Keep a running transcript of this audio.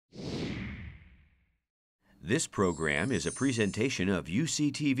This program is a presentation of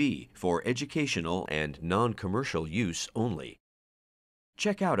UCTV for educational and non-commercial use only.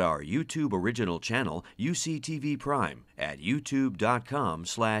 Check out our YouTube original channel, UCTV Prime, at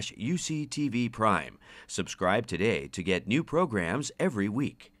youtube.com/UCTV Prime. Subscribe today to get new programs every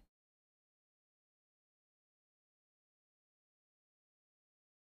week.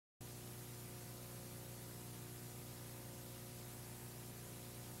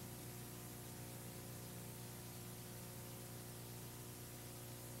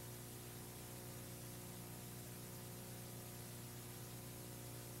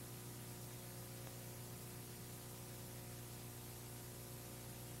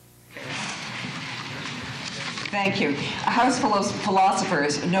 Thank you. A house full of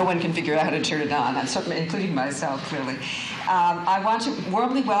philosophers, no one can figure out how to turn it on, including myself, clearly. I want to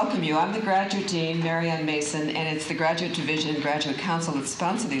warmly welcome you. I'm the Graduate Dean, Marianne Mason, and it's the Graduate Division and Graduate Council that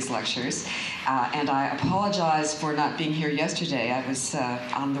sponsor these lectures. And I apologize for not being here yesterday. I was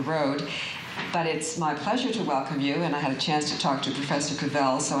on the road. But it's my pleasure to welcome you, and I had a chance to talk to Professor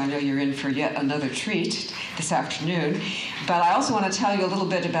Cavell, so I know you're in for yet another treat this afternoon. But I also want to tell you a little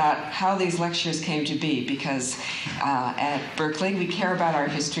bit about how these lectures came to be, because at Berkeley we care about our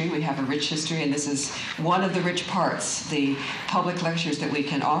history. We have a rich history, and this is one of the rich parts, the public lectures that we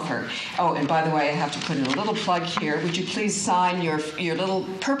can offer. Oh, and by the way, I have to put in a little plug here. Would you please sign your little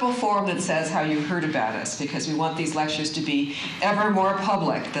purple form that says how you heard about us, because we want these lectures to be ever more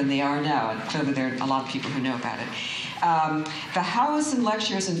public than they are now. And clearly there are a lot of people who know about it. The Howison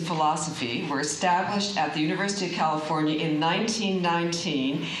Lectures in Philosophy were established at the University of California in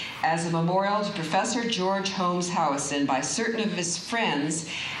 1919 as a memorial to Professor George Holmes Howison by certain of his friends,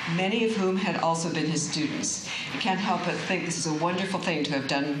 many of whom had also been his students. You can't help but think this is a wonderful thing to have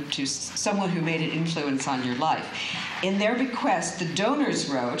done to someone who made an influence on your life. In their bequest, the donors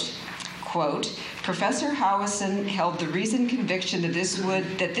wrote, quote, Professor Howison held the reasoned conviction that this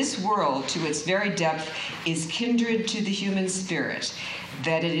world, to its very depth, is kindred to the human spirit,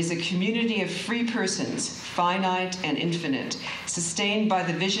 that it is a community of free persons, finite and infinite, sustained by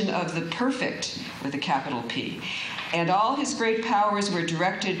the vision of the perfect, with a capital P. And all his great powers were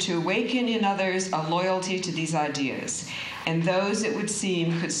directed to awaken in others a loyalty to these ideas. And those, it would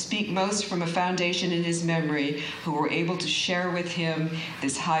seem, could speak most from a foundation in his memory who were able to share with him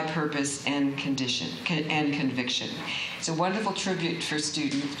this high purpose and conviction. It's a wonderful tribute for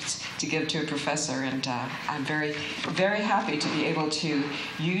students to give to a professor, and I'm very, very happy to be able to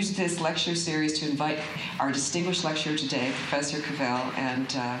use this lecture series to invite our distinguished lecturer today, Professor Cavell,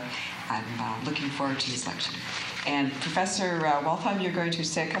 and I'm looking forward to his lecture. And Professor Waltheim, you're going to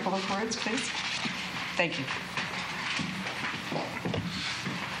say a couple of words, please? Thank you.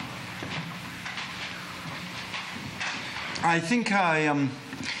 I think I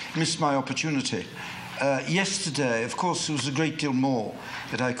missed my opportunity. Yesterday, of course, there was a great deal more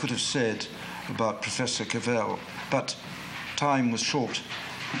that I could have said about Professor Cavell, but time was short,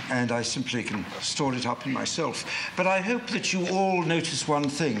 and I simply can store it up in myself. But I hope that you all notice one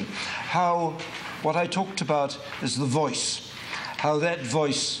thing, how what I talked about is the voice, how that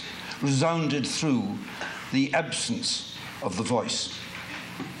voice resounded through the absence of the voice.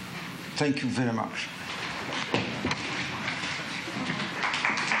 Thank you very much.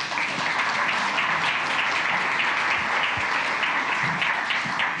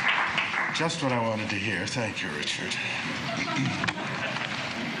 Just what I wanted to hear. Thank you, Richard.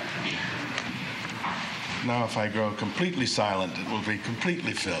 Now, if I grow completely silent, it will be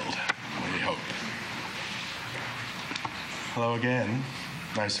completely filled, we hope. Hello again.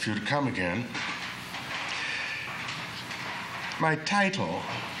 Nice of you to come again. My title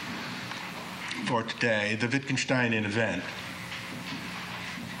for today, The Wittgensteinian Event,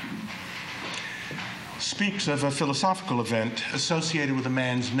 speaks of a philosophical event associated with a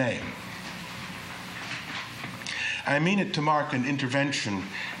man's name. I mean it to mark an intervention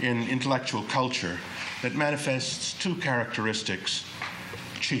in intellectual culture that manifests two characteristics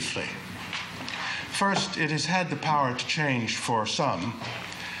chiefly. First, it has had the power to change for some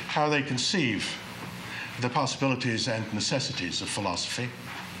how they conceive the possibilities and necessities of philosophy,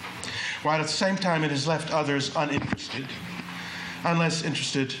 while at the same time it has left others uninterested, unless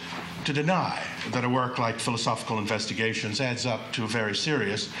interested to deny that a work like Philosophical Investigations adds up to a very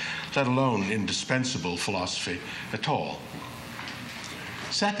serious, let alone indispensable philosophy at all.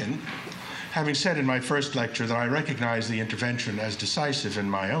 Second, having said in my first lecture that I recognize the intervention as decisive in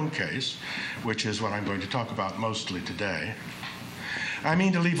my own case, which is what I'm going to talk about mostly today, I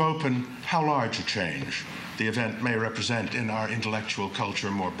mean to leave open how large a change the event may represent in our intellectual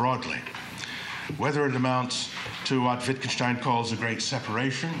culture more broadly. Whether it amounts to what Wittgenstein calls a great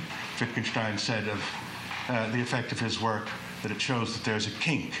separation, Wittgenstein said of the effect of his work that it shows that there's a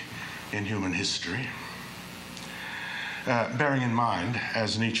kink in human history. Bearing in mind,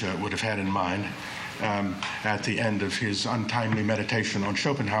 as Nietzsche would have had in mind at the end of his untimely meditation on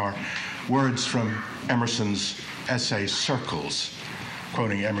Schopenhauer, words from Emerson's essay Circles,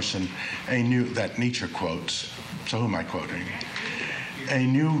 quoting Emerson, that Nietzsche quotes. So who am I quoting? A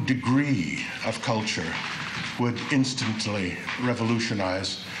new degree of culture would instantly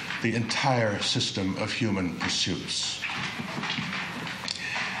revolutionize the entire system of human pursuits.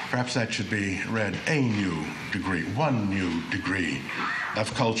 Perhaps that should be read, a new degree, one new degree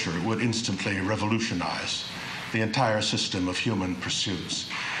of culture would instantly revolutionize the entire system of human pursuits.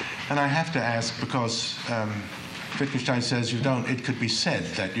 And I have to ask, because Wittgenstein says it could be said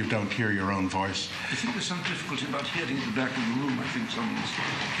that you don't hear your own voice. I think there's some difficulty about hearing at the back of the room, I think someone's.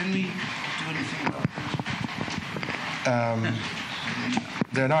 Can we do anything about that?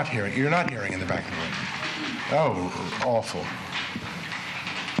 They're not hearing. You're not hearing in the back of the room. Oh, awful.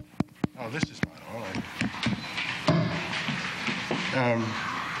 Oh, this is not all right.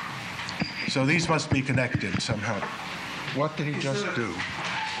 So these must be connected somehow. What did he just do?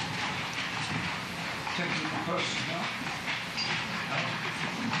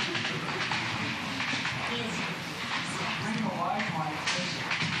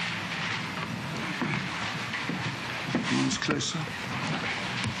 One's closer.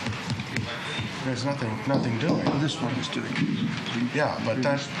 There's nothing doing. Oh, this one is doing. Yeah, but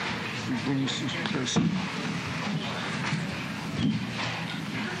that's. When you see closer.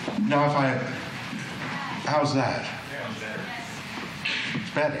 Now, how's that?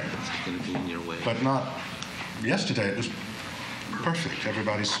 It's better. It's going to be in your way. But not. Yesterday it was perfect.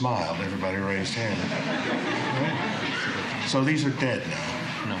 Everybody smiled. Everybody raised hands. Right? So these are dead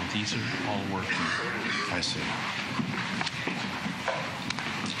now. No, these are all working. I see.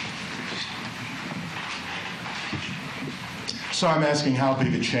 So I'm asking how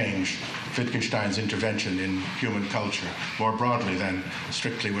big a change Wittgenstein's intervention in human culture, more broadly than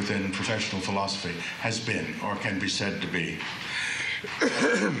strictly within professional philosophy, has been or can be said to be.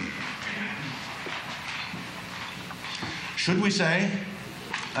 Should we say,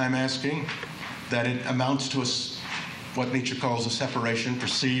 I'm asking, that it amounts to what Nietzsche calls a separation,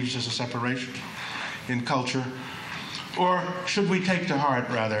 perceives as a separation in culture? Or should we take to heart,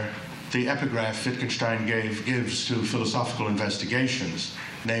 rather, the epigraph Wittgenstein gives to philosophical investigations,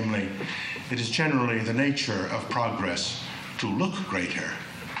 namely, it is generally the nature of progress to look greater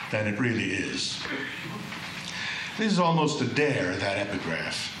than it really is. This is almost a dare, that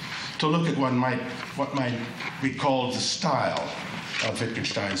epigraph, to look at what might be called the style of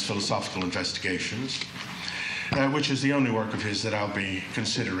Wittgenstein's philosophical investigations, which is the only work of his that I'll be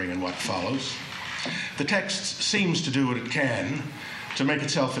considering in what follows. The text seems to do what it can to make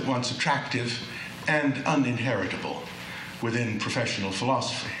itself at once attractive and uninheritable within professional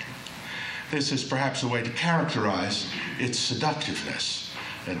philosophy. This is perhaps a way to characterize its seductiveness,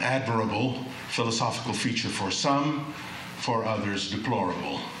 an admirable philosophical feature for some, for others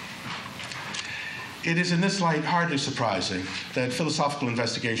deplorable. It is in this light hardly surprising that philosophical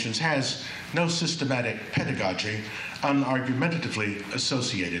investigations has no systematic pedagogy unargumentatively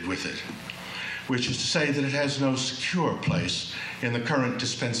associated with it, which is to say that it has no secure place in the current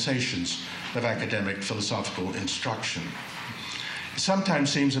dispensations of academic philosophical instruction. It sometimes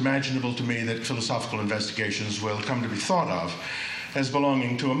seems imaginable to me that philosophical investigations will come to be thought of as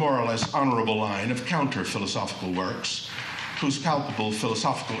belonging to a more or less honorable line of counter-philosophical works whose palpable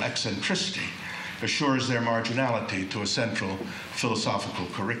philosophical eccentricity assures their marginality to a central philosophical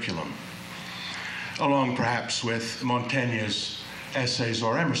curriculum, along perhaps with Montaigne's essays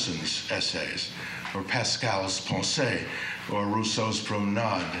or Emerson's essays, or Pascal's Pensées, or Rousseau's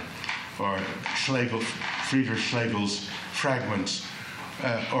Promenade, or Friedrich Schlegel's Fragments,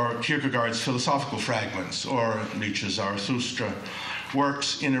 or Kierkegaard's Philosophical Fragments, or Nietzsche's Zarathustra,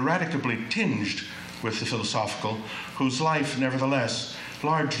 works ineradicably tinged with the philosophical, whose life, nevertheless,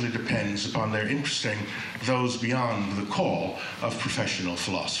 largely depends upon their interesting those beyond the call of professional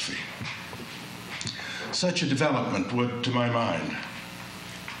philosophy. Such a development would, to my mind,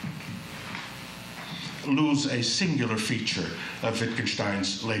 lose a singular feature of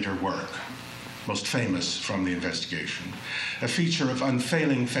Wittgenstein's later work, most famous from the investigation, a feature of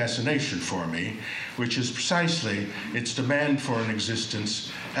unfailing fascination for me, which is precisely its demand for an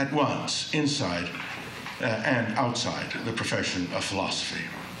existence at once inside and outside the profession of philosophy.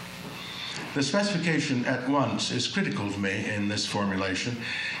 The specification "at once" is critical of me in this formulation.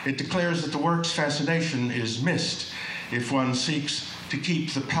 It declares that the work's fascination is missed if one seeks to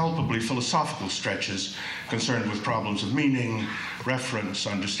keep the palpably philosophical stretches concerned with problems of meaning, reference,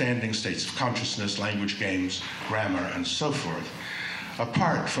 understanding, states of consciousness, language games, grammar, and so forth,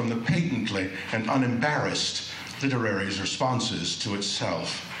 apart from the patently and unembarrassed literary's responses to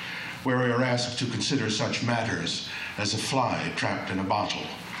itself, where we are asked to consider such matters as a fly trapped in a bottle,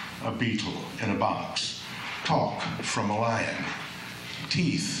 a beetle in a box, talk from a lion,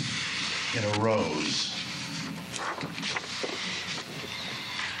 teeth in a rose.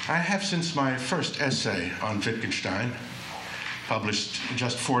 I have, since my first essay on Wittgenstein, published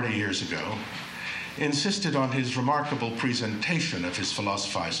just 40 years ago, insisted on his remarkable presentation of his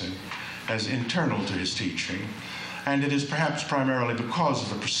philosophizing as internal to his teaching, and it is perhaps primarily because of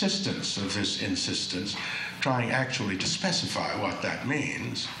the persistence of this insistence, trying actually to specify what that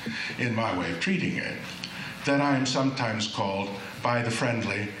means in my way of treating it, that I am sometimes called by the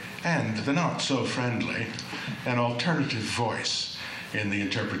friendly and the not so friendly an alternative voice in the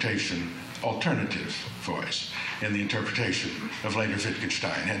interpretation, alternative voice in the interpretation of later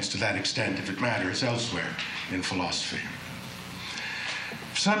Wittgenstein, hence to that extent, if it matters, elsewhere in philosophy.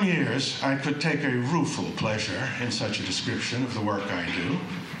 For some years, I could take a rueful pleasure in such a description of the work I do,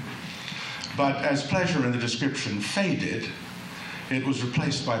 but as pleasure in the description faded, it was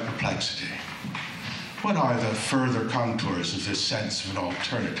replaced by perplexity. What are the further contours of this sense of an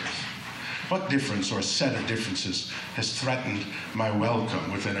alternative? What difference or set of differences has threatened my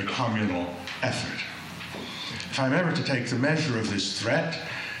welcome within a communal effort? If I'm ever to take the measure of this threat,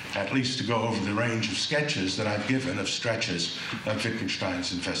 at least to go over the range of sketches that I've given of stretches of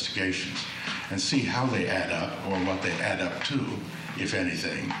Wittgenstein's investigations and see how they add up, or what they add up to, if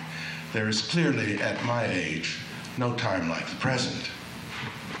anything, there is clearly, at my age, no time like the present.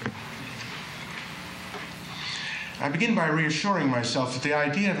 I begin by reassuring myself that the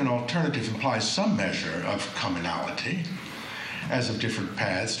idea of an alternative implies some measure of commonality, as of different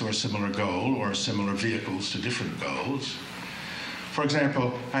paths to a similar goal or similar vehicles to different goals. For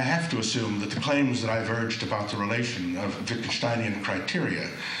example, I have to assume that the claims that I've urged about the relation of Wittgensteinian criteria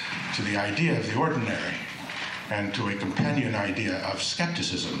to the idea of the ordinary and to a companion idea of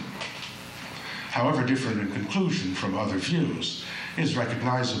skepticism, however different in conclusion from other views, is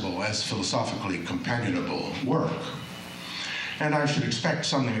recognizable as philosophically companionable work. And I should expect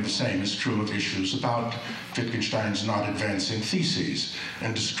something of the same is true of issues about Wittgenstein's not advancing theses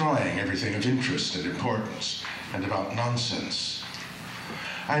and destroying everything of interest and importance, and about nonsense.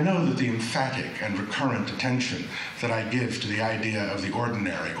 I know that the emphatic and recurrent attention that I give to the idea of the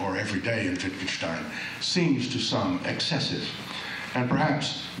ordinary or everyday in Wittgenstein seems to some excessive, and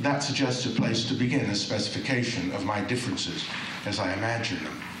perhaps that suggests a place to begin a specification of my differences as I imagine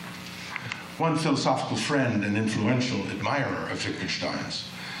them. One philosophical friend and influential admirer of Wittgenstein's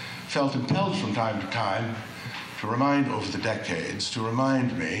felt impelled from time to time to remind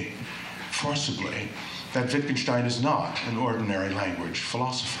me forcibly that Wittgenstein is not an ordinary language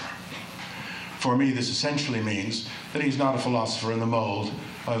philosopher. For me, this essentially means that he's not a philosopher in the mold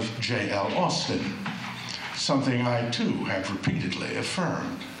of J.L. Austin, something I too have repeatedly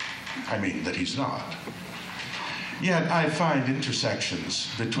affirmed. I mean that he's not. Yet I find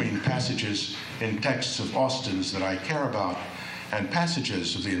intersections between passages in texts of Austin's that I care about and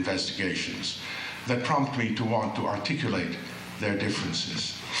passages of the investigations that prompt me to want to articulate their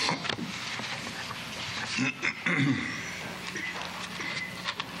differences.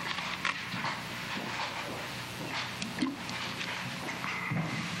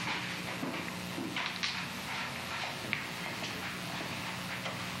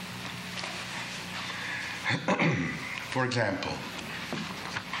 For example,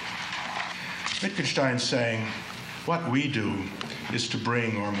 Wittgenstein's saying, what we do is to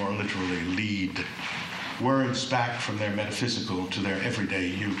bring, or more literally lead, words back from their metaphysical to their everyday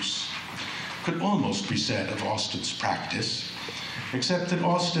use, could almost be said of Austin's practice, except that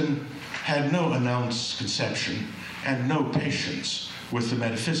Austin had no announced conception and no patience with the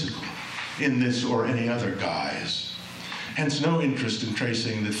metaphysical in this or any other guise. Hence no interest in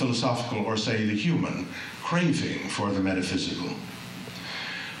tracing the philosophical or, say, the human craving for the metaphysical.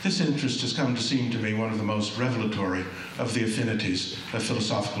 This interest has come to seem to me one of the most revelatory of the affinities of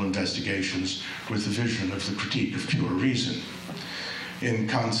philosophical investigations with the vision of the critique of pure reason, in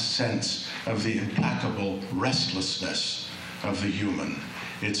Kant's sense of the implacable restlessness of the human,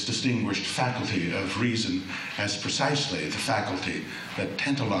 its distinguished faculty of reason as precisely the faculty that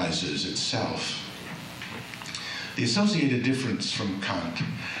tantalizes itself. The associated difference from Kant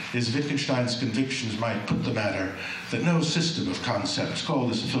is Wittgenstein's convictions might put the matter that no system of concepts, call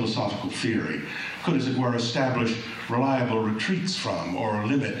this a philosophical theory, could, as it were, establish reliable retreats from or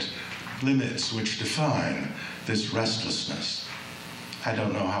limits which define this restlessness. I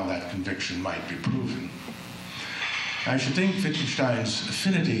don't know how that conviction might be proven. I should think Wittgenstein's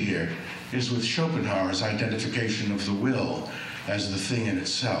affinity here is with Schopenhauer's identification of the will as the thing in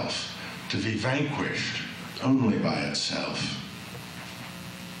itself, to be vanquished only by itself.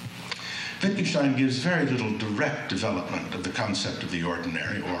 Wittgenstein gives very little direct development of the concept of the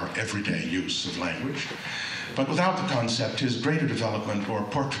ordinary or everyday use of language, but without the concept, his greater development or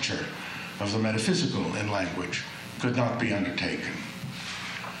portraiture of the metaphysical in language could not be undertaken.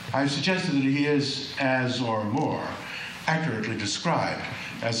 I've suggested that he is as or more accurately described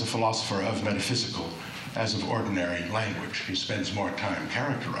as a philosopher of metaphysical as of ordinary language. He spends more time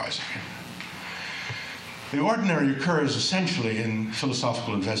characterizing it. The ordinary occurs essentially in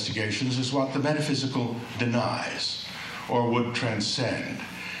philosophical investigations as what the metaphysical denies or would transcend,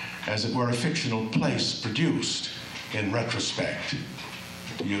 as it were a fictional place produced in retrospect,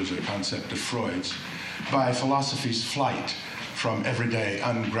 to use a concept of Freud's, by philosophy's flight from everyday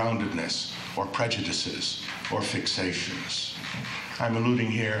ungroundedness or prejudices or fixations. I'm alluding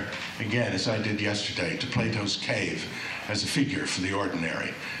here, again, as I did yesterday, to Plato's cave as a figure for the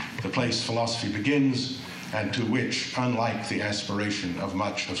ordinary, the place philosophy begins and to which, unlike the aspiration of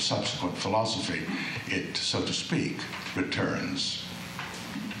much of subsequent philosophy, it, so to speak, returns.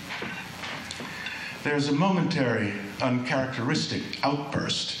 There's a momentary, uncharacteristic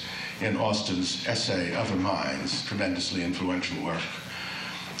outburst in Austin's essay, Other Minds, tremendously influential work,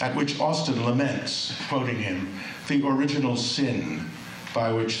 at which Austin laments, quoting him, the original sin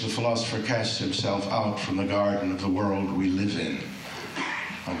by which the philosopher casts himself out from the garden of the world we live in,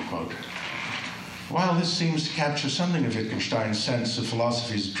 unquote. While this seems to capture something of Wittgenstein's sense of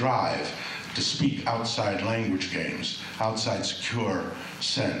philosophy's drive to speak outside language games, outside secure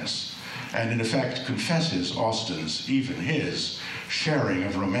sense, and in effect confesses Austin's, even his, sharing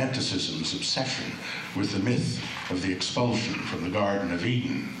of Romanticism's obsession with the myth of the expulsion from the Garden of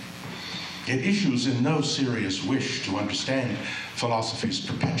Eden, it issues in no serious wish to understand philosophy's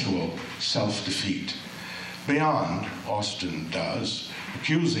perpetual self-defeat, beyond, Austin does,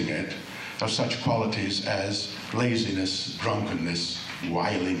 accusing it of such qualities as laziness, drunkenness,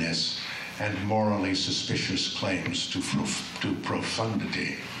 wiliness, and morally suspicious claims to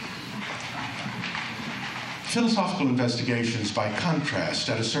profundity. Philosophical investigations, by contrast,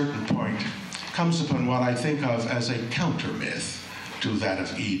 at a certain point, comes upon what I think of as a counter-myth to that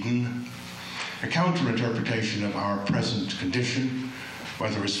of Eden, a counter-interpretation of our present condition,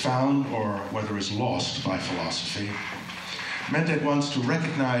 whether is found or whether is lost by philosophy, meant at once to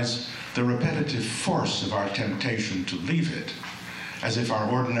recognize the repetitive force of our temptation to leave it, as if our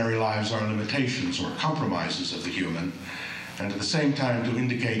ordinary lives are limitations or compromises of the human, and at the same time to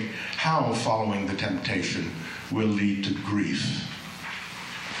indicate how following the temptation will lead to grief.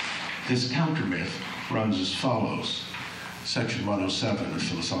 This counter-myth runs as follows. Section 107 of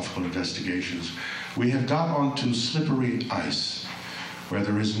Philosophical Investigations. We have got onto slippery ice, where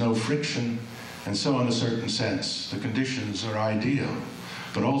there is no friction, and so in a certain sense, the conditions are ideal.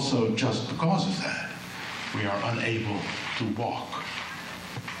 But also, just because of that, we are unable to walk.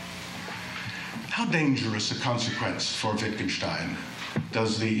 How dangerous a consequence for Wittgenstein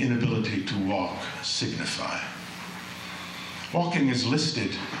does the inability to walk signify? Walking is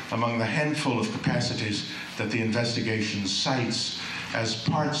listed among the handful of capacities that the investigation cites as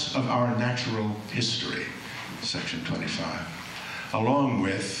parts of our natural history, section 25, along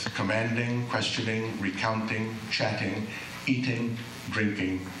with commanding, questioning, recounting, chatting, eating,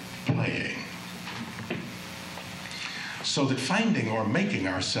 drinking, playing. So that finding or making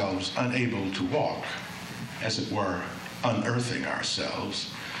ourselves unable to walk, as it were, unearthing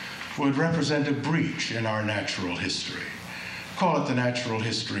ourselves, would represent a breach in our natural history. Call it the natural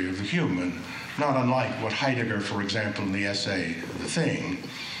history of the human, not unlike what Heidegger, for example, in the essay The Thing,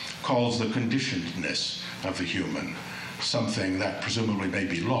 calls the conditionedness of the human, something that presumably may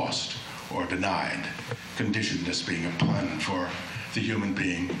be lost or denied, conditionedness being a pun for the human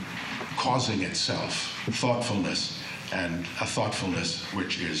being causing itself thoughtfulness, and a thoughtfulness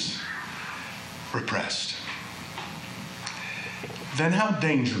which is repressed. Then how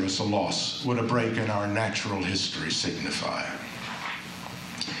dangerous a loss would a break in our natural history signify?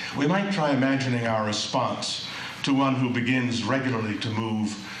 We might try imagining our response to one who begins regularly to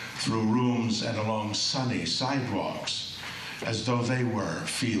move through rooms and along sunny sidewalks as though they were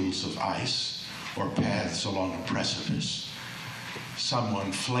fields of ice or paths along a precipice.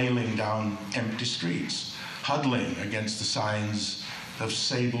 Someone flailing down empty streets, huddling against the signs of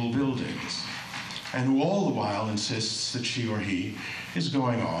sable buildings, and who all the while insists that she or he is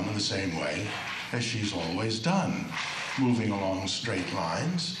going on in the same way as she's always done, moving along straight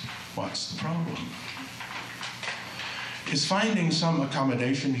lines. What's the problem? is finding some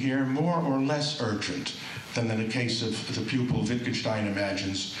accommodation here more or less urgent than in the case of the pupil Wittgenstein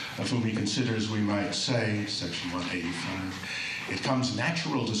imagines, of whom he considers, we might say, section 185, it comes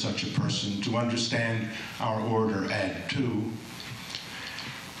natural to such a person to understand our order ad 2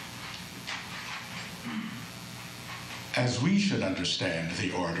 as we should understand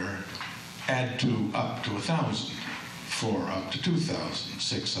the order add 2 up to 1,000, 4 up to 2,000,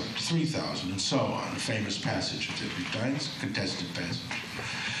 6 up to 3,000, and so on. A famous passage of Wittgenstein's, contested passage.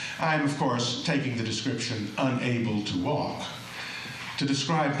 I'm, of course, taking the description unable to walk to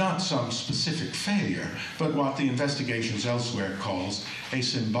describe not some specific failure, but what the Investigations elsewhere calls a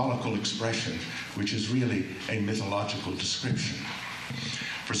symbolical expression, which is really a mythological description.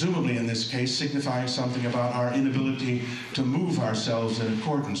 Presumably in this case signifying something about our inability to move ourselves in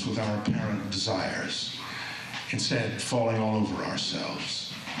accordance with our apparent desires, instead falling all over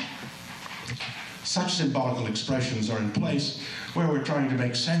ourselves. Such symbolical expressions are in place where we're trying to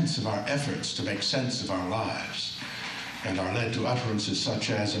make sense of our efforts to make sense of our lives, and are led to utterances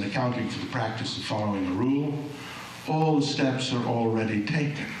such as, in accounting for the practice of following a rule, all the steps are already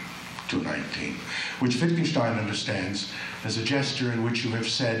taken, 219, which Wittgenstein understands as a gesture in which you have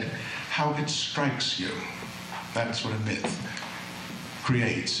said how it strikes you. That's what a myth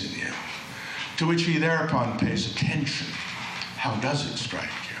creates in you. To which he thereupon pays attention. How does it strike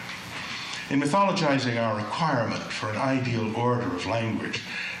you? In mythologizing our requirement for an ideal order of language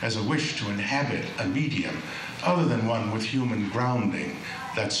as a wish to inhabit a medium other than one with human grounding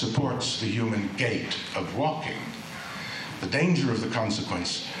that supports the human gait of walking, the danger of the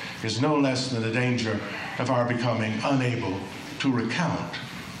consequence is no less than the danger of our becoming unable to recount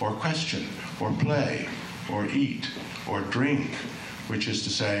or question or play or eat or drink, which is to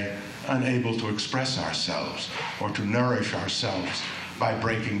say, unable to express ourselves or to nourish ourselves by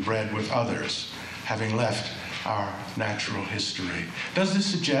breaking bread with others, having left our natural history. Does this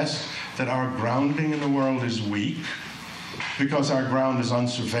suggest that our grounding in the world is weak because our ground is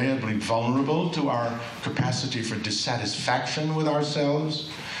unsurveyably vulnerable to our capacity for dissatisfaction with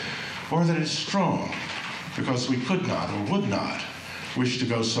ourselves? Or that it's strong because we could not or would not wish to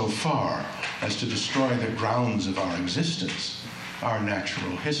go so far as to destroy the grounds of our existence, our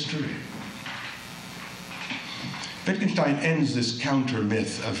natural history? Wittgenstein ends this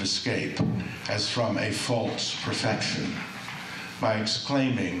counter-myth of escape as from a false perfection by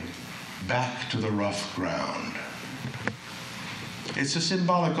exclaiming, "Back to the rough ground." It's a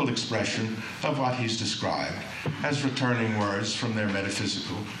symbolical expression of what he's described as returning words from their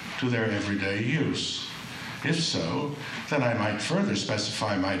metaphysical to their everyday use. If so, then I might further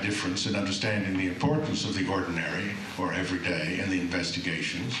specify my difference in understanding the importance of the ordinary or everyday in the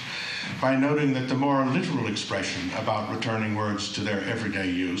Investigations by noting that the more literal expression about returning words to their everyday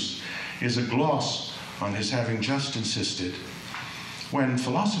use is a gloss on his having just insisted, when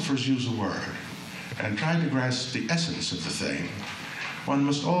philosophers use a word and try to grasp the essence of the thing, one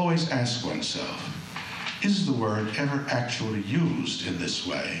must always ask oneself, is the word ever actually used in this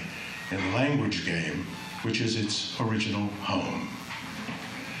way in the language game, which is its original home?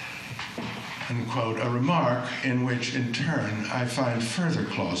 Unquote, a remark in which, in turn, I find further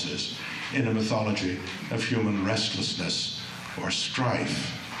clauses in a mythology of human restlessness or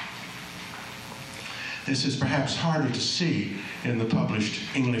strife. This is perhaps harder to see in the published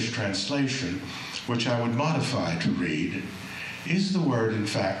English translation, which I would modify to read, is the word, in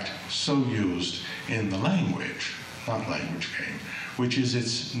fact, so used in the language, not language game, which is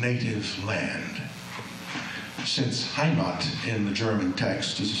its native land? Since Heimat in the German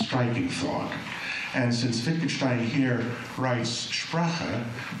text is a striking thought, and since Wittgenstein here writes Sprache,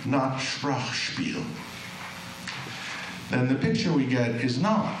 not Sprachspiel, then the picture we get is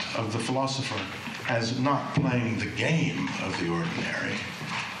not of the philosopher as not playing the game of the ordinary,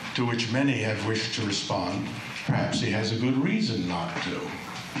 to which many have wished to respond, perhaps he has a good reason not to.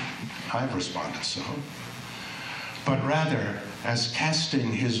 I've responded so. But rather as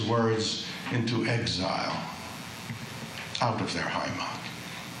casting his words into exile, out of their Heimat.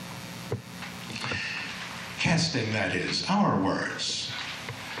 Casting, that is, our words.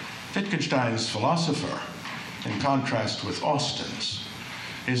 Wittgenstein's philosopher, in contrast with Austin's,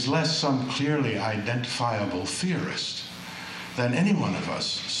 is less some clearly identifiable theorist than any one of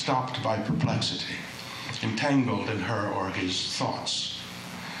us stopped by perplexity, entangled in her or his thoughts.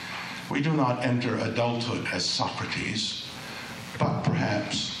 We do not enter adulthood as Socrates, but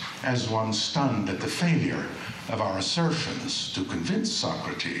perhaps as one stunned at the failure of our assertions to convince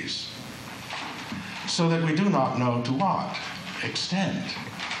Socrates, so that we do not know to what extent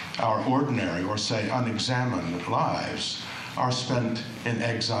our ordinary, or say unexamined lives are spent in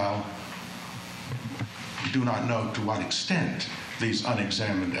exile do not know to what extent these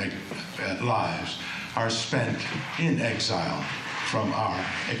unexamined lives are spent in exile from our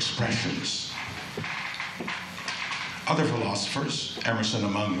expressions. Other philosophers, Emerson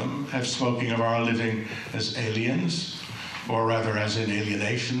among them, have spoken of our living as aliens, or rather as in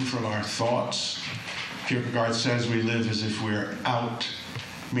alienation from our thoughts. Kierkegaard says we live as if we're out,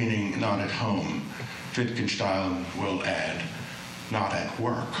 meaning not at home. Wittgenstein will add, not at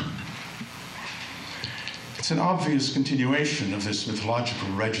work. It's an obvious continuation of this mythological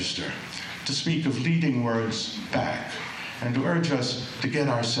register to speak of leading words back and to urge us to get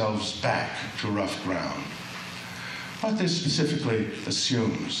ourselves back to rough ground. What this specifically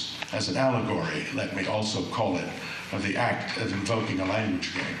assumes, as an allegory, let me also call it, of the act of invoking a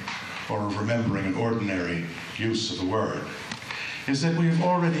language game, or of remembering an ordinary use of the word, is that we have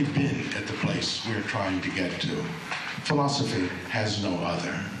already been at the place we're trying to get to. Philosophy has no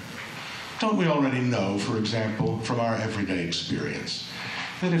other. Don't we already know, for example, from our everyday experience,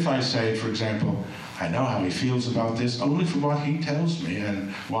 that if I say, for example, I know how he feels about this only from what he tells me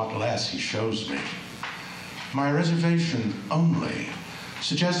and what less he shows me, my reservation only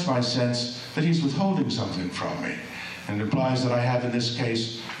suggests my sense that he's withholding something from me and implies that I have, in this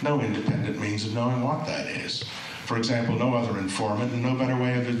case, no independent means of knowing what that is. For example, no other informant and no better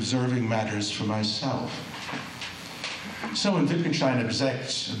way of observing matters for myself. So when Wittgenstein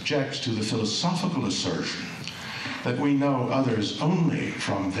objects to the philosophical assertion that we know others only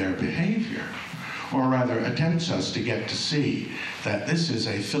from their behavior, or rather attempts us to get to see that this is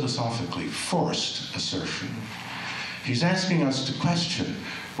a philosophically forced assertion, he's asking us to question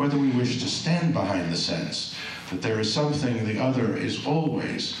whether we wish to stand behind the sense that there is something the other is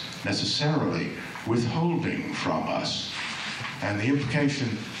always necessarily withholding from us, and the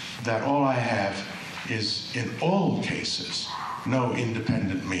implication that all I have is, in all cases, no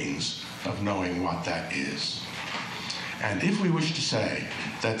independent means of knowing what that is. And if we wish to say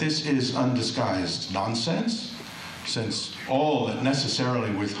that this is undisguised nonsense, since all that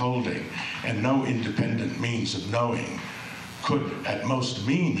necessarily withholding and no independent means of knowing could at most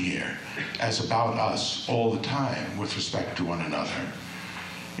mean here, as about us all the time with respect to one another,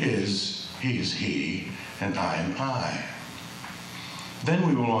 is he is he and I am I. Then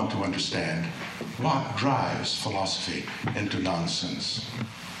we will want to understand what drives philosophy into nonsense.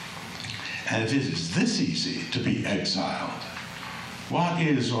 And if it is this easy to be exiled, what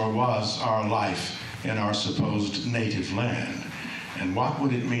is or was our life in our supposed native land? And what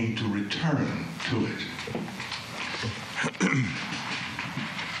would it mean to return to it?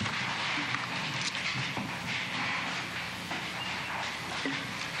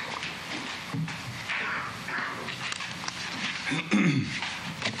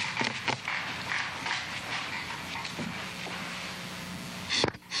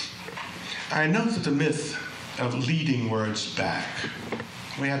 I note that the myth of leading words back,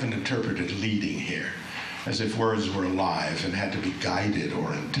 we haven't interpreted leading here as if words were alive and had to be guided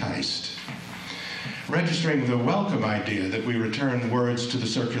or enticed. Registering the welcome idea that we return words to the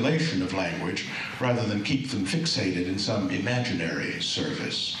circulation of language rather than keep them fixated in some imaginary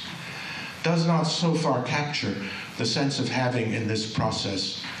service, does not so far capture the sense of having in this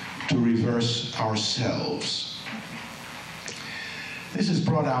process to reverse ourselves. This is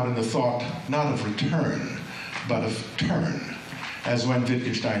brought out in the thought not of return, but of turn, as when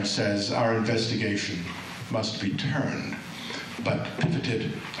Wittgenstein says our investigation must be turned, but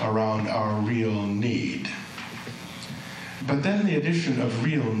pivoted around our real need. But then the addition of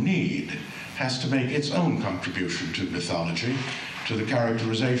real need has to make its own contribution to mythology, to the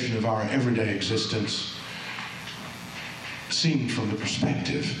characterization of our everyday existence, seen from the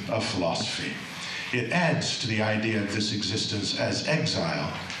perspective of philosophy. It adds to the idea of this existence as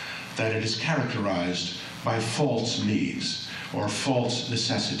exile that it is characterized by false needs or false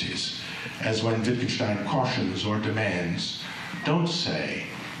necessities, as when Wittgenstein cautions or demands, don't say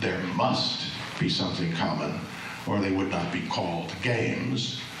there must be something common or they would not be called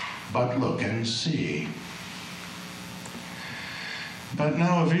games, but look and see. But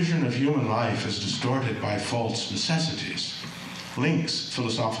now a vision of human life is distorted by false necessities links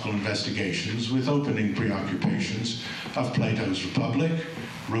philosophical investigations with opening preoccupations of Plato's Republic,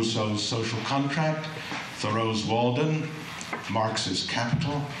 Rousseau's Social Contract, Thoreau's Walden, Marx's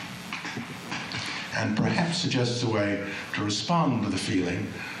Capital, and perhaps suggests a way to respond to the feeling,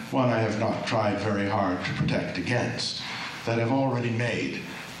 one I have not tried very hard to protect against, that I've already made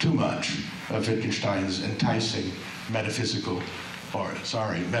too much of Wittgenstein's enticing metaphilosophical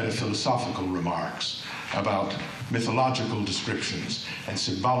remarks about mythological descriptions and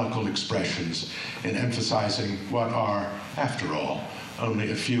symbolical expressions in emphasizing what are, after all,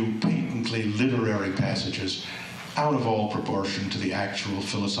 only a few patently literary passages out of all proportion to the actual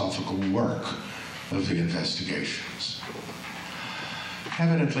philosophical work of the investigations.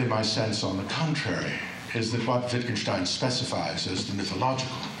 Evidently, my sense, on the contrary, is that what Wittgenstein specifies as the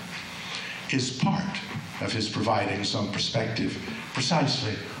mythological is part of his providing some perspective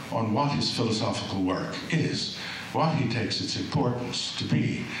precisely on what his philosophical work is, what he takes its importance to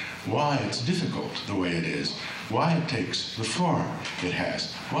be, why it's difficult the way it is, why it takes the form it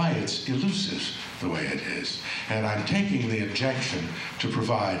has, why it's elusive the way it is. And I'm taking the objection to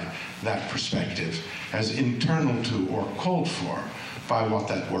provide that perspective as internal to or called for by what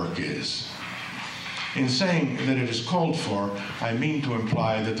that work is. In saying that it is called for, I mean to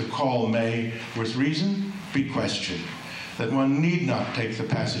imply that the call may, with reason, be questioned, that one need not take the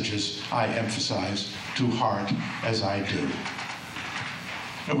passages I emphasize to heart as I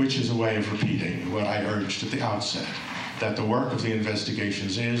do, which is a way of repeating what I urged at the outset, that the work of the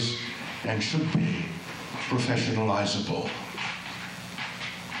investigations is, and should be, professionalizable.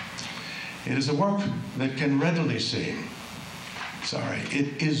 It is a work that can readily seem,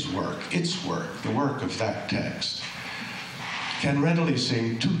 it is work, its work, the work of that text, can readily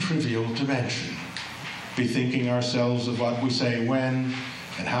seem too trivial to mention. Bethinking ourselves of what we say when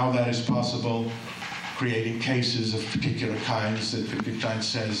and how that is possible, creating cases of particular kinds that Wittgenstein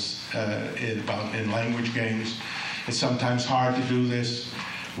says in language games. It's sometimes hard to do this,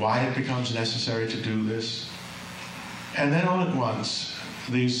 why it becomes necessary to do this. And then all at once,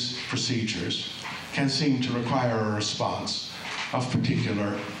 these procedures can seem to require a response of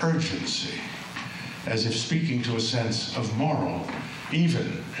particular urgency, as if speaking to a sense of moral,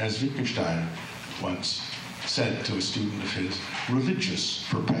 even, as Wittgenstein once said to a student of his, religious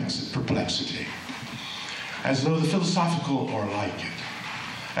perplexity. As though the philosophical, or like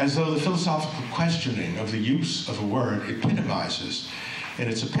it, as though the philosophical questioning of the use of a word epitomizes in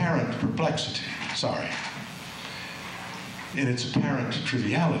its apparent perplexity, in its apparent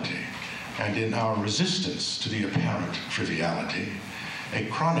triviality, and in our resistance to the apparent triviality, a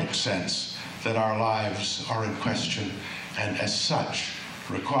chronic sense that our lives are in question and as such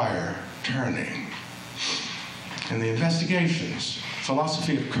require turning. In the investigations,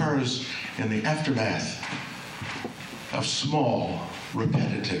 philosophy occurs in the aftermath of small,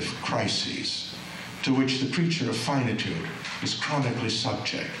 repetitive crises to which the creature of finitude is chronically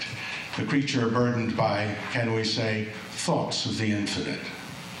subject, the creature burdened by, can we say, thoughts of the infinite.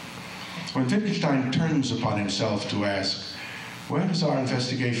 When Wittgenstein turns upon himself to ask, where does our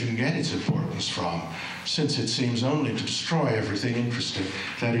investigation get its importance from, since it seems only to destroy everything interesting,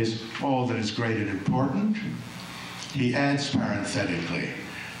 that is, all that is great and important? He adds parenthetically,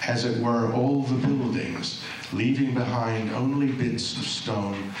 as it were, all the buildings, leaving behind only bits of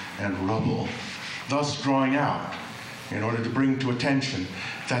stone and rubble, thus drawing out, in order to bring to attention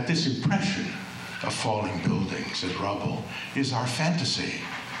that this impression of falling buildings and rubble is our fantasy.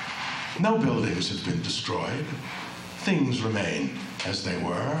 No buildings have been destroyed. Things remain as they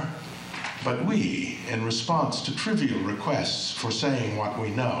were. But we, in response to trivial requests for saying what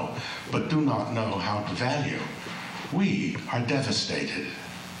we know, but do not know how to value, we are devastated.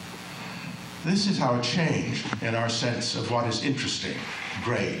 This is how a change in our sense of what is interesting,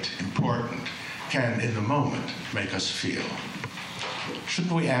 great, important, can in the moment make us feel.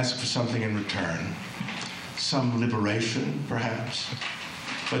 Shouldn't we ask for something in return? Some liberation, perhaps?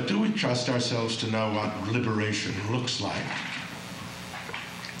 But do we trust ourselves to know what liberation looks like?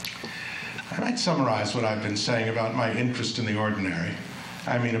 I might summarize what I've been saying about my interest in the ordinary.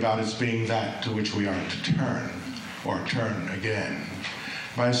 I mean about its being that to which we are to turn, or turn again,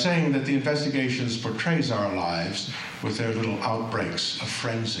 by saying that the investigations portrays our lives with their little outbreaks of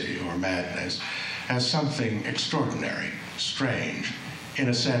frenzy or madness as something extraordinary, strange, in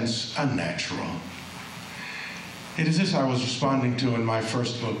a sense unnatural. It is this I was responding to in my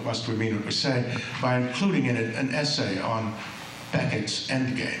first book, Must We Mean What We Say, by including in it an essay on Beckett's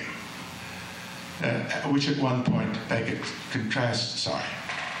Endgame, which at one point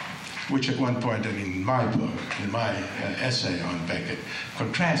in my book, in my essay on Beckett,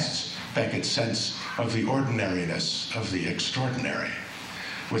 contrasts Beckett's sense of the ordinariness of the extraordinary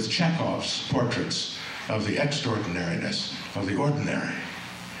with Chekhov's portraits of the extraordinariness of the ordinary.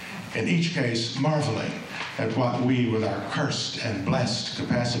 In each case, marveling at what we, with our cursed and blessed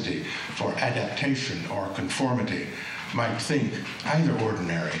capacity for adaptation or conformity, might think either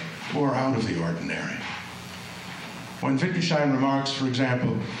ordinary or out of the ordinary. When Wittgenstein remarks, for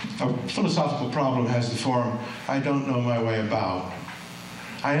example, a philosophical problem has the form, I don't know my way about,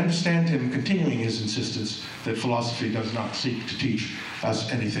 I understand him continuing his insistence that philosophy does not seek to teach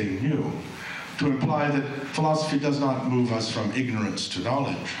us anything new, to imply that philosophy does not move us from ignorance to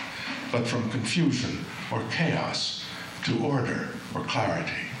knowledge, but from confusion or chaos to order or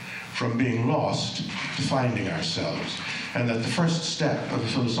clarity, from being lost to finding ourselves, and that the first step of a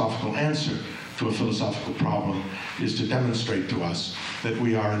philosophical answer to a philosophical problem is to demonstrate to us that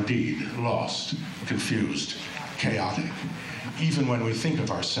we are indeed lost, confused, chaotic, even when we think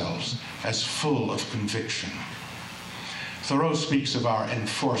of ourselves as full of conviction. Thoreau speaks of our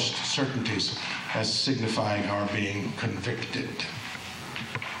enforced certainties as signifying our being convicted.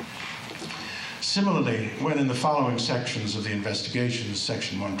 Similarly, when in the following sections of the investigations,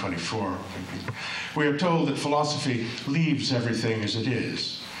 section 124, we are told that philosophy leaves everything as it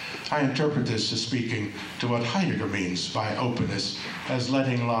is, I interpret this as speaking to what Heidegger means by openness as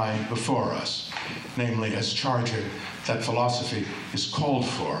letting lie before us, namely as charging that philosophy is called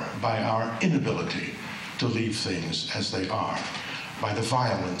for by our inability to leave things as they are, by the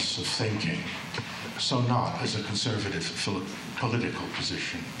violence of thinking, so not as a conservative political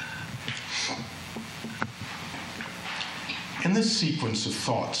position. In this sequence of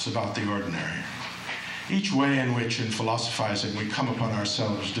thoughts about the ordinary, each way in which in philosophizing we come upon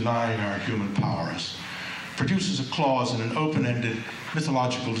ourselves denying our human powers produces a clause in an open-ended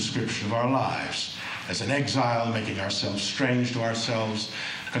mythological description of our lives, as an exile, making ourselves strange to ourselves,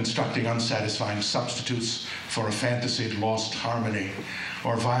 constructing unsatisfying substitutes for a fantasied lost harmony,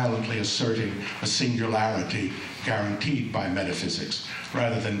 or violently asserting a singularity guaranteed by metaphysics,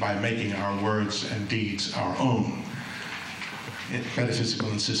 rather than by making our words and deeds our own. Metaphysical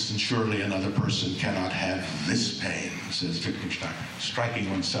insistence, surely another person cannot have this pain, says Wittgenstein, striking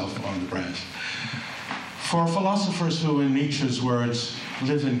oneself on the breast. For philosophers who, in Nietzsche's words,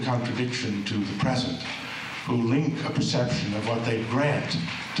 live in contradiction to the present, who link a perception of what they grant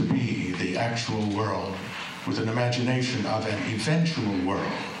to be the actual world with an imagination of an eventual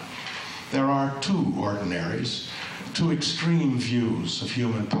world, there are two ordinaries, two extreme views of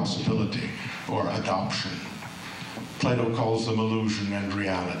human possibility or adoption. Plato calls them illusion and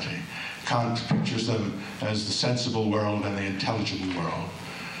reality. Kant pictures them as the sensible world and the intelligible world.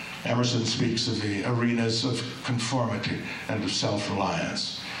 Emerson speaks of the arenas of conformity and of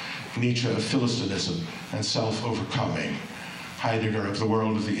self-reliance. Nietzsche of philistinism and self-overcoming. Heidegger of the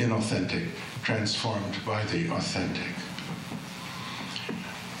world of the inauthentic, transformed by the authentic.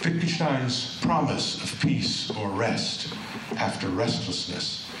 Wittgenstein's promise of peace or rest after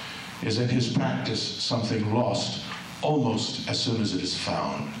restlessness is in his practice something lost almost as soon as it is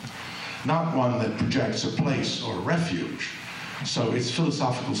found, not one that projects a place or refuge. So its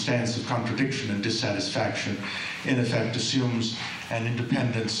philosophical stance of contradiction and dissatisfaction in effect assumes an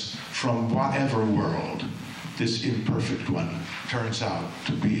independence from whatever world this imperfect one turns out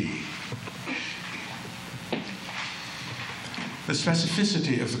to be. The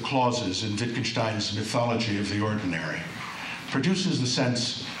specificity of the clauses in Wittgenstein's mythology of the ordinary produces the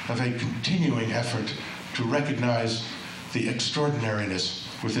sense of a continuing effort to recognize the extraordinariness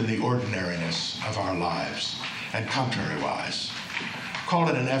within the ordinariness of our lives, and contrariwise. Call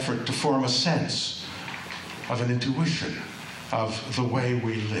it an effort to form a sense of an intuition of the way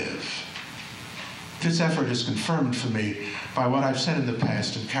we live. This effort is confirmed for me by what I've said in the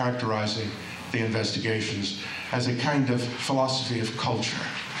past in characterizing the investigations as a kind of philosophy of culture,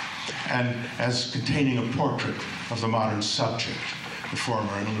 and as containing a portrait of the modern subject, the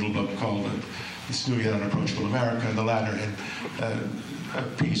former in a little book called This New Yet Unapproachable America, and the latter in a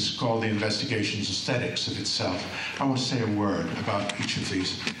piece called The Investigations Aesthetics of itself. I want to say a word about each of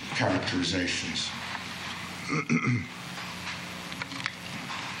these characterizations.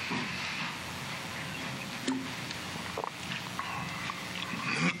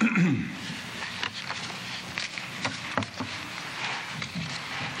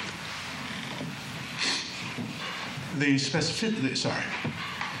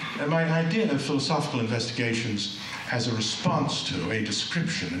 My idea of philosophical investigations as a response to a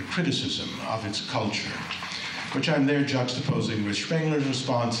description and criticism of its culture, which I'm there juxtaposing with Spengler's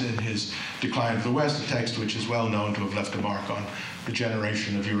response in his Decline of the West, a text which is well known to have left a mark on the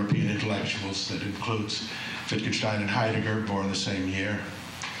generation of European intellectuals that includes Wittgenstein and Heidegger, born the same year.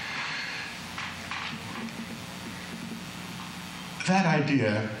 That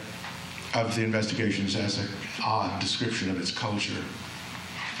idea of the investigations as an odd description of its culture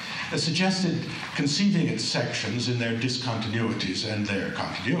suggested conceiving its sections in their discontinuities and their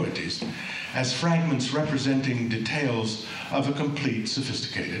continuities as fragments representing details of a complete,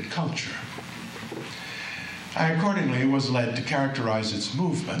 sophisticated culture. I accordingly was led to characterize its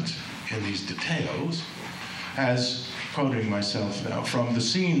movement in these details as quoting myself now, from the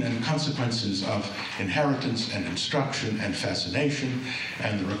scene and consequences of inheritance and instruction and fascination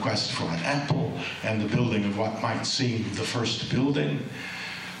and the request for an apple and the building of what might seem the first building,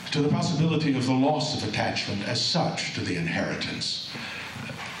 to the possibility of the loss of attachment as such to the inheritance,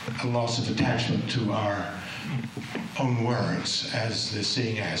 a loss of attachment to our own words, as the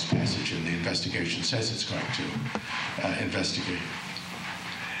Seeing As passage in the investigation says it's going to investigate.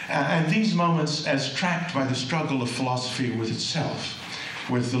 And these moments as tracked by the struggle of philosophy with itself,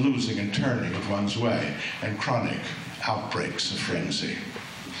 with the losing and turning of one's way and chronic outbreaks of frenzy.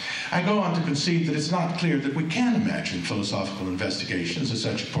 I go on to concede that it's not clear that we can imagine philosophical investigations as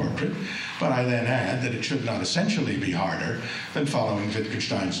such a portrait, but I then add that it should not essentially be harder than following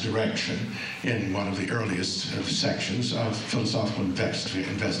Wittgenstein's direction in one of the earliest sections of philosophical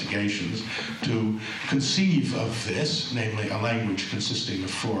investigations to conceive of this, namely a language consisting of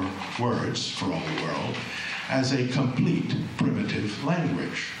 4 words for all the world, as a complete primitive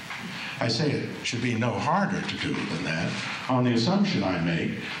language. I say it should be no harder to do than that, on the assumption I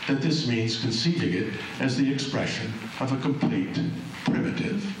make that this means conceiving it as the expression of a complete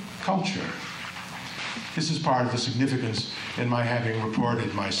primitive culture. This is part of the significance in my having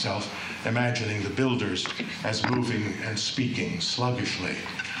reported myself imagining the builders as moving and speaking sluggishly,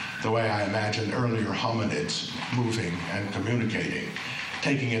 the way I imagined earlier hominids moving and communicating,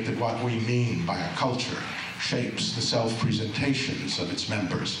 taking it that what we mean by a culture shapes the self-presentations of its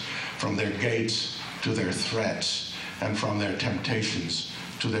members, from their gaits to their threats, and from their temptations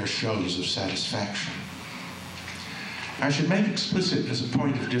to their shows of satisfaction. I should make explicit as a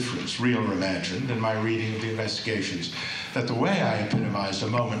point of difference, real or imagined, in my reading of the investigations, that the way I epitomized a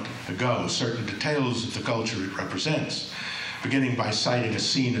moment ago certain details of the culture it represents, beginning by citing a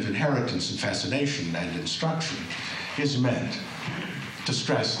scene of inheritance and fascination and instruction, is meant to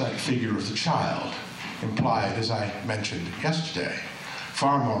stress that figure of the child, implied, as I mentioned yesterday,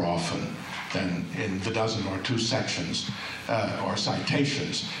 far more often than in the dozen or 2 sections or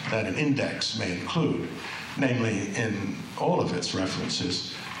citations that an index may include, namely in all of its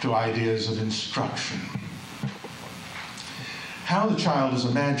references to ideas of instruction. How the child is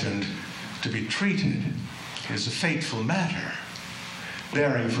imagined to be treated is a fateful matter,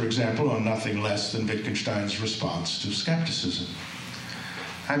 bearing, for example, on nothing less than Wittgenstein's response to skepticism.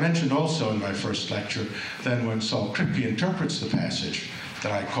 I mentioned also in my first lecture that when Saul Kripke interprets the passage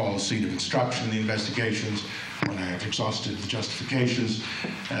that I call the scene of instruction in the investigations, when I have exhausted the justifications,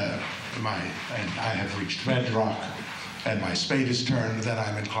 and I have reached bedrock, and my spade is turned, then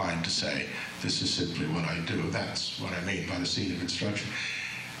I'm inclined to say, this is simply what I do. That's what I mean by the scene of instruction.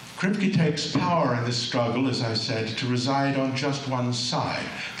 Kripke takes power in this struggle, as I said, to reside on just one side,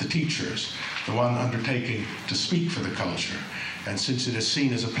 the teachers, the one undertaking to speak for the culture. And since it is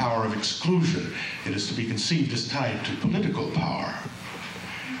seen as a power of exclusion, it is to be conceived as tied to political power.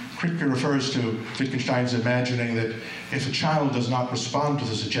 Kripke refers to Wittgenstein's imagining that if a child does not respond to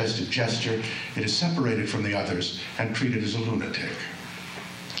the suggestive gesture, it is separated from the others and treated as a lunatic.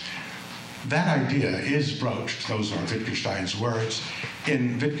 That idea is broached, those are Wittgenstein's words,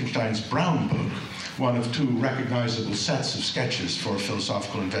 in Wittgenstein's Brown Book, one of 2 recognizable sets of sketches for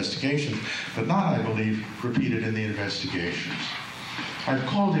philosophical investigation, but not, I believe, repeated in the investigations. I've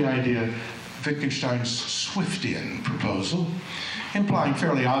called the idea Wittgenstein's Swiftian proposal, implying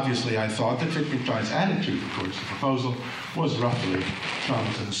fairly obviously, I thought, that Wittgenstein's attitude towards the proposal was roughly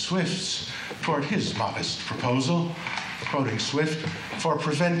Jonathan Swift's toward his modest proposal, quoting Swift, for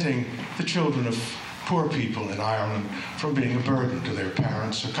preventing the children of poor people in Ireland from being a burden to their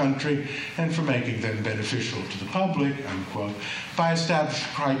parents or country and for making them beneficial to the public, unquote, by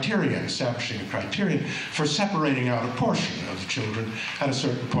establishing a criterion for separating out a portion of the children at a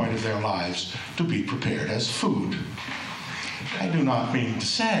certain point of their lives to be prepared as food. I do not mean to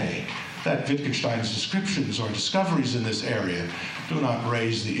say that Wittgenstein's descriptions or discoveries in this area do not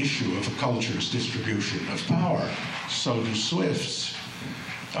raise the issue of a culture's distribution of power. So do Swift's.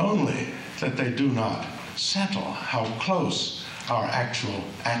 Only that they do not settle how close our actual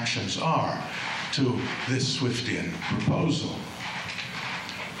actions are to this Swiftian proposal.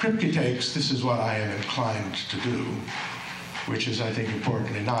 Kripke takes, this is what I am inclined to do, which is, I think,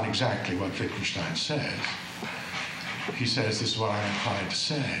 importantly, not exactly what Wittgenstein says. He says, this is what I'm inclined to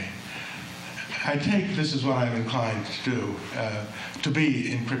say. I take this is what I'm inclined to do to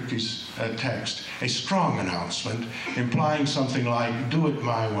be, in Kripke's text, a strong announcement implying something like, do it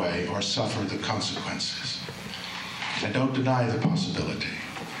my way or suffer the consequences. I don't deny the possibility,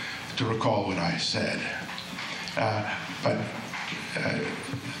 to recall what I said. But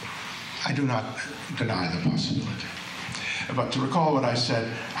I do not deny the possibility. But to recall what I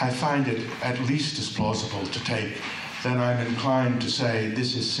said, I find it at least as plausible to take then I'm inclined to say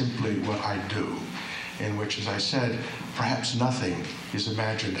this is simply what I do, in which, as I said, perhaps nothing is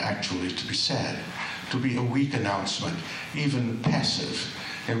imagined actually to be said, to be a weak announcement, even passive,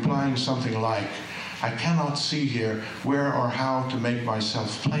 implying something like, I cannot see here where or how to make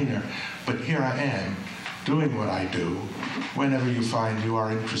myself plainer, but here I am, doing what I do, whenever you find you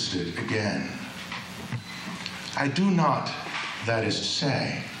are interested again. I do not, that is to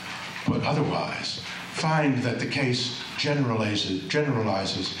say, but otherwise, find that the case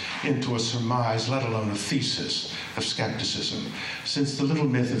generalizes into a surmise, let alone a thesis, of skepticism, since the little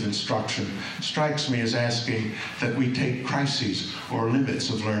myth of instruction strikes me as asking that we take crises or limits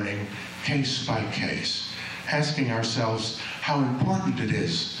of learning case by case, asking ourselves how important it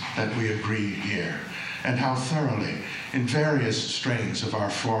is that we agree here, and how thoroughly, in various strains of our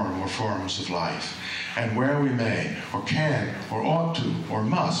form or forms of life, and where we may, or can, or ought to, or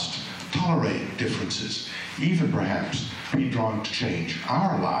must, tolerate differences, even perhaps be drawn to change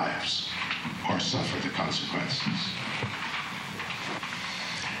our lives or suffer the consequences.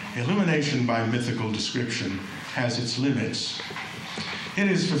 Illumination by mythical description has its limits. It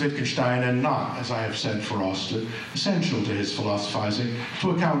is for Wittgenstein, and not, as I have said, for Austin, essential to his philosophizing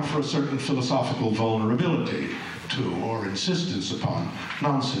to account for a certain philosophical vulnerability to or insistence upon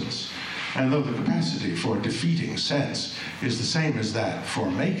nonsense. And though the capacity for defeating sense is the same as that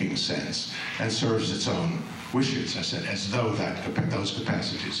for making sense and serves its own wishes, I said, as though those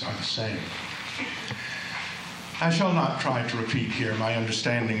capacities are the same. I shall not try to repeat here my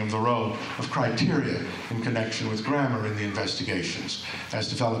understanding of the role of criteria in connection with grammar in the investigations, as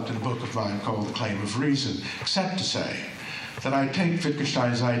developed in a book of mine called The Claim of Reason, except to say that I take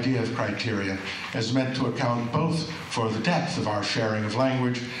Wittgenstein's idea of criteria as meant to account both for the depth of our sharing of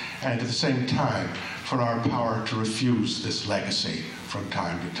language and at the same time for our power to refuse this legacy from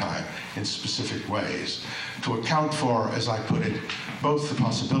time to time in specific ways, to account for, as I put it, both the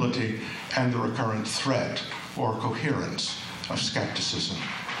possibility and the recurrent threat or coherence of skepticism.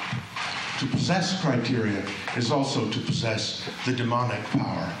 To possess criteria is also to possess the demonic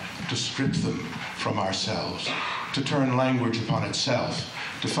power to strip them from ourselves, to turn language upon itself,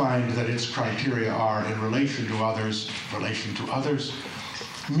 to find that its criteria are, in relation to others,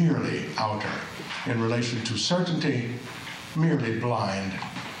 merely outer, in relation to certainty, merely blind,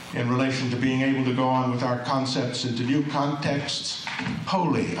 in relation to being able to go on with our concepts into new contexts,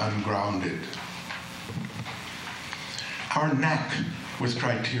 wholly ungrounded. Our knack with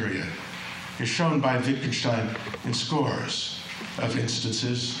criteria is shown by Wittgenstein in scores of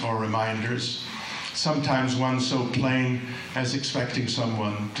instances or reminders, sometimes one so plain as expecting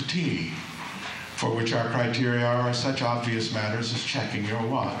someone to tea, for which our criteria are such obvious matters as checking your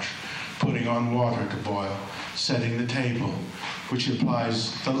watch, putting on water to boil, setting the table, which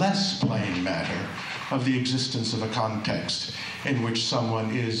implies the less plain matter of the existence of a context in which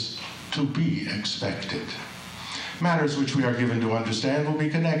someone is to be expected. Matters which we are given to understand will be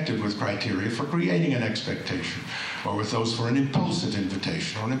connected with criteria for creating an expectation, or with those for an impulsive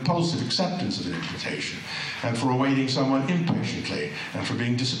invitation, or an impulsive acceptance of an invitation, and for awaiting someone impatiently, and for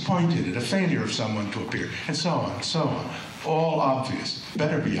being disappointed at a failure of someone to appear, and so on, and so on. All obvious,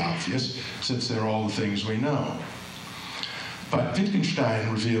 better be obvious, since they're all the things we know. But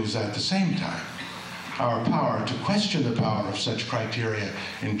Wittgenstein reveals at the same time our power to question the power of such criteria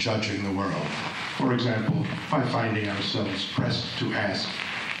in judging the world. For example, by finding ourselves pressed to ask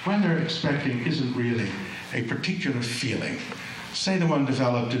whether expecting isn't really a particular feeling, say the one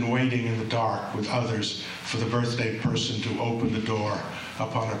developed in waiting in the dark with others for the birthday person to open the door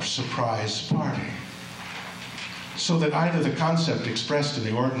upon a surprise party. So that either the concept expressed in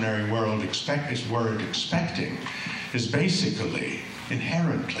the ordinary world, expecting, is basically,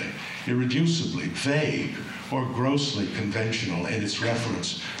 inherently, irreducibly vague or grossly conventional in its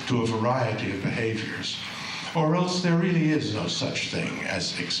reference to a variety of behaviors, or else there really is no such thing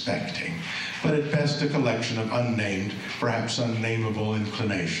as expecting, but at best a collection of unnamed, perhaps unnameable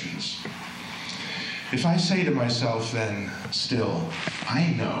inclinations. If I say to myself then, still,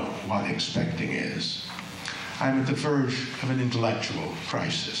 I know what expecting is, I'm at the verge of an intellectual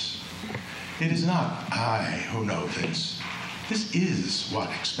crisis. It is not I who know this. This is what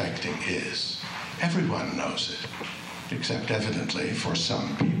expecting is. Everyone knows it, except evidently for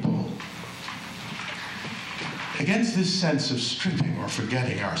some people. Against this sense of stripping or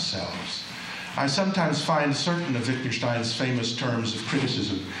forgetting ourselves, I sometimes find certain of Wittgenstein's famous terms of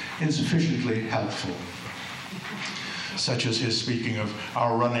criticism insufficiently helpful, such as his speaking of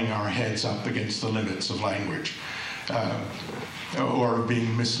our running our heads up against the limits of language, or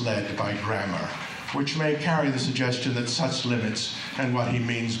being misled by grammar, which may carry the suggestion that such limits and what he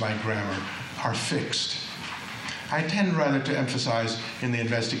means by grammar are fixed. I tend rather to emphasize in the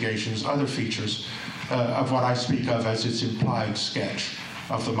investigations other features of what I speak of as its implied sketch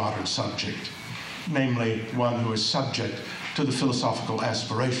of the modern subject, namely one who is subject to the philosophical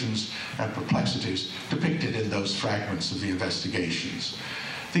aspirations and perplexities depicted in those fragments of the investigations.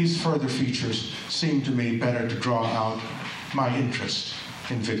 These further features seem to me better to draw out my interest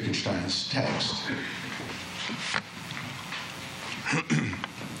in Wittgenstein's text.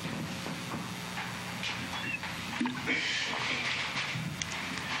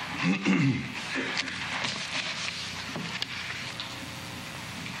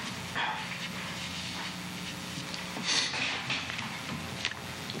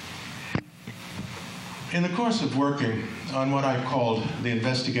 In the course of working on what I called the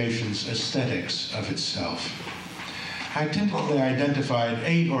investigation's aesthetics of itself, I tentatively identified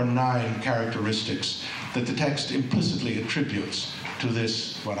 8 or 9 characteristics that the text implicitly attributes to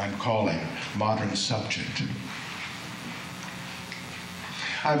this, what I'm calling, modern subject.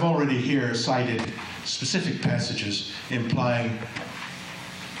 I've already here cited specific passages implying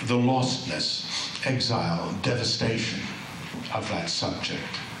the lostness, exile, devastation of that subject.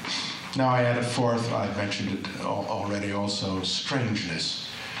 Now I add a fourth, I've mentioned it already also, strangeness,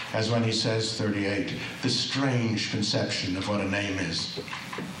 as when he says, 38, the strange conception of what a name is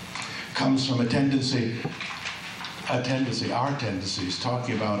comes from our tendencies,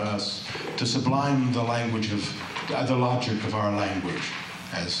 talking about us, to sublime the language of, the logic of our language,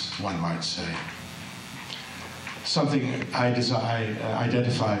 as one might say. Something I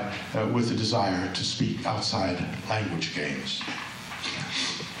identify with the desire to speak outside language games.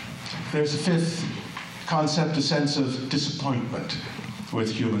 There's a fifth concept, a sense of disappointment with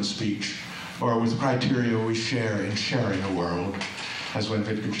human speech, or with the criteria we share in sharing a world, as when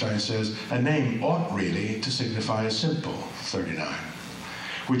Wittgenstein says, a name ought really to signify a simple, 39,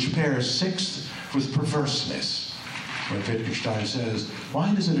 which pairs sixth with perverseness, when Wittgenstein says,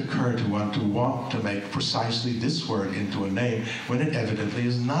 why does it occur to one to want to make precisely this word into a name when it evidently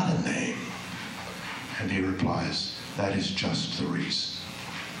is not a name? And he replies, that is just the reason.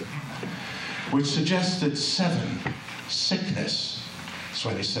 Which suggests that 7, sickness, that's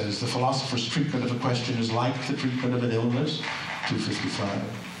when he says the philosopher's treatment of a question is like the treatment of an illness, 255,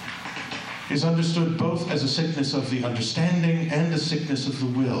 is understood both as a sickness of the understanding and a sickness of the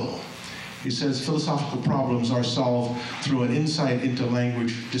will. He says philosophical problems are solved through an insight into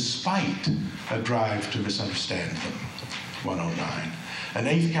language despite a drive to misunderstand them, 109. An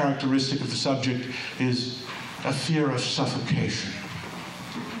 8th characteristic of the subject is a fear of suffocation,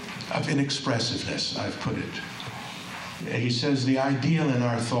 of inexpressiveness, I've put it. He says the ideal in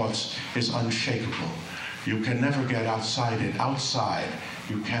our thoughts is unshakable. You can never get outside it. Outside,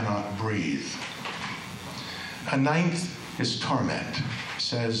 you cannot breathe. A 9th is torment. He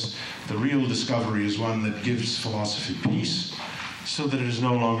says the real discovery is one that gives philosophy peace, so that it is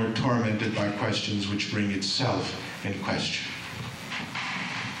no longer tormented by questions which bring itself in question.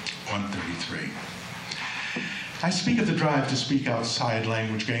 133. I speak of the drive to speak outside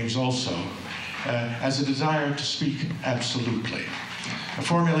language games also as a desire to speak absolutely, a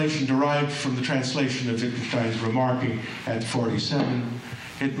formulation derived from the translation of Wittgenstein's remarking at 47,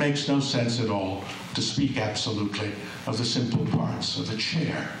 it makes no sense at all to speak absolutely of the simple parts of a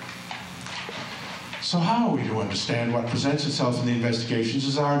chair. So how are we to understand what presents itself in the investigations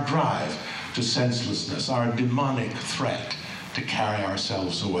as our drive to senselessness, our demonic threat to carry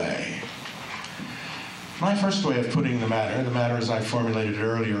ourselves away? My first way of putting the matter as I formulated it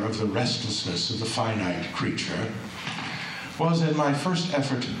earlier, of the restlessness of the finite creature, was in my first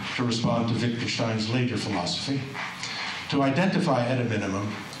effort to respond to Wittgenstein's later philosophy, to identify at a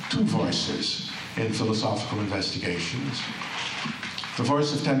minimum 2 voices in philosophical investigations. The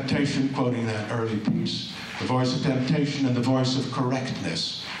voice of temptation, quoting that early piece, the voice of temptation and the voice of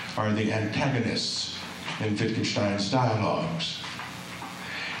correctness are the antagonists in Wittgenstein's dialogues.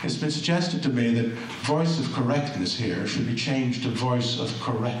 It's been suggested to me that voice of correctness here should be changed to voice of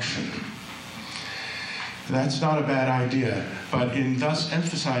correction. That's not a bad idea, but in thus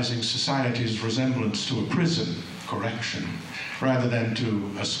emphasizing society's resemblance to a prison, correction, rather than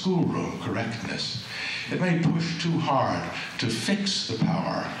to a schoolroom, correctness, it may push too hard to fix the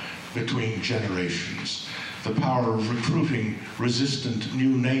power between generations, the power of recruiting resistant new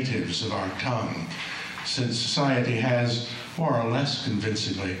natives of our tongue, since society has, more or less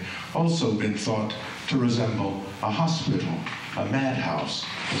convincingly, also been thought to resemble a hospital, a madhouse,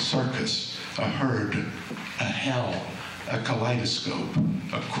 a circus, a herd, a hell, a kaleidoscope,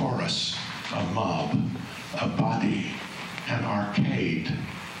 a chorus, a mob, a body, an arcade.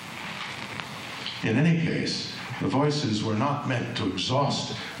 In any case, The voices were not meant to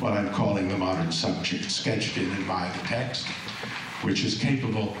exhaust what I'm calling the modern subject sketched in and by the text, which is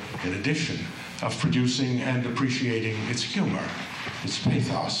capable, in addition, of producing and appreciating its humor, its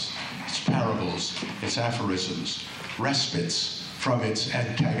pathos, its parables, its aphorisms, respites from its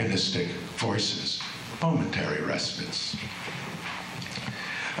antagonistic voices, momentary respites.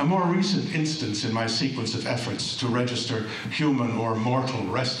 A more recent instance in my sequence of efforts to register human or mortal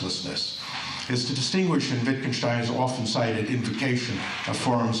restlessness is to distinguish in Wittgenstein's often cited invocation of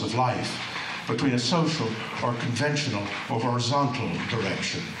forms of life between a social or conventional or horizontal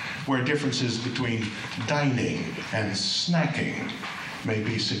direction, where differences between dining and snacking may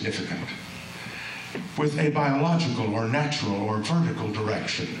be significant, with a biological or natural or vertical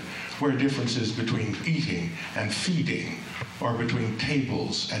direction, where differences between eating and feeding or between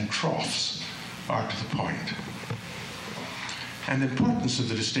tables and troughs are to the point. And the importance of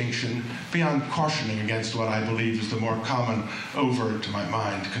the distinction, beyond cautioning against what I believe is the more common, over, to my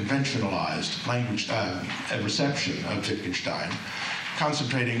mind, conventionalized language reception of Wittgenstein,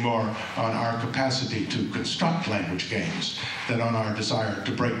 concentrating more on our capacity to construct language games than on our desire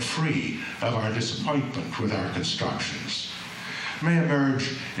to break free of our disappointment with our constructions, may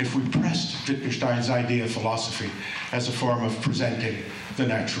emerge if we pressed Wittgenstein's idea of philosophy as a form of presenting the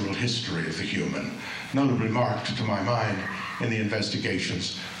natural history of the human, notably marked, to my mind, in the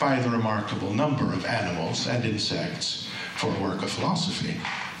investigations by the remarkable number of animals and insects for a work of philosophy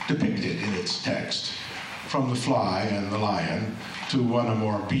depicted in its text, from the fly and the lion to one or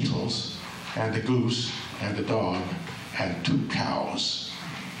more beetles and a goose and a dog and 2 cows.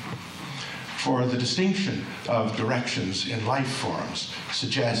 For the distinction of directions in life forms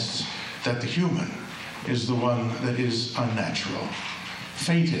suggests that the human is the one that is unnatural,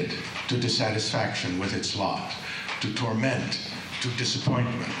 fated to dissatisfaction with its lot, to torment, to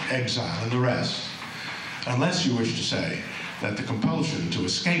disappointment, exile, and the rest, unless you wish to say that the compulsion to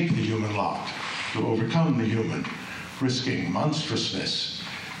escape the human lot, to overcome the human, risking monstrousness,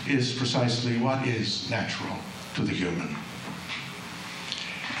 is precisely what is natural to the human.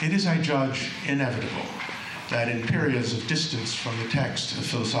 It is, I judge, inevitable that in periods of distance from the text of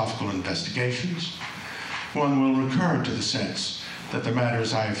philosophical investigations, one will recur to the sense that the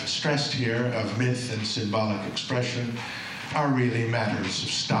matters I've stressed here of myth and symbolic expression are really matters of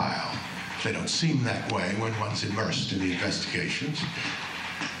style. They don't seem that way when one's immersed in the investigations.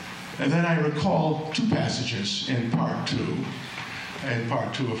 And then I recall 2 passages in part 2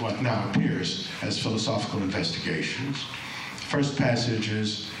 of what now appears as philosophical investigations. The first passage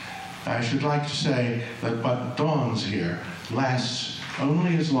is, I should like to say that what dawns here lasts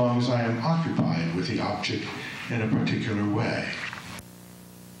only as long as I am occupied with the object in a particular way.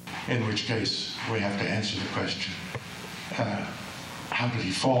 In which case, we have to answer the question, how did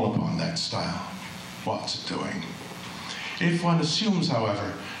he fall upon that style? What's it doing? If one assumes,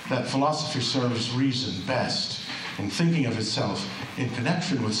 however, that philosophy serves reason best in thinking of itself in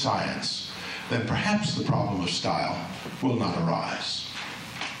connection with science, then perhaps the problem of style will not arise.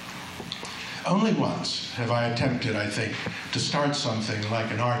 Only once have I attempted, I think, to start something like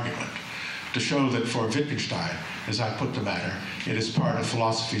an argument, to show that for Wittgenstein, as I put the matter, it is part of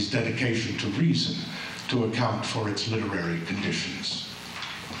philosophy's dedication to reason to account for its literary conditions.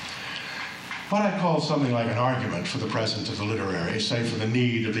 What I call something like an argument for the present of the literary, say for the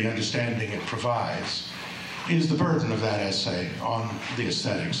need of the understanding it provides, is the burden of that essay on the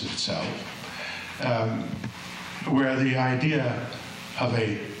aesthetics of itself, where the idea of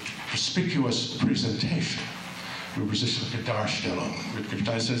a perspicuous presentation, übersichtliche Darstellung,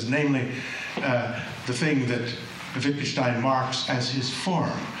 Wittgenstein says, namely the thing that Wittgenstein marks as his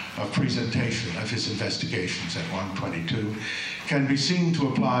form of presentation of his investigations at 122, can be seen to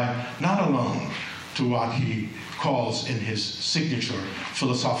apply not alone to what he calls in his signature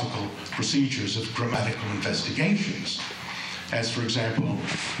philosophical procedures of grammatical investigations, as, for example,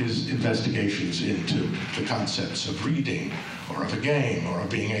 his investigations into the concepts of reading, or of a game, or of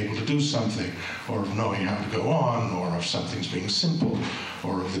being able to do something, or of knowing how to go on, or of something's being simple,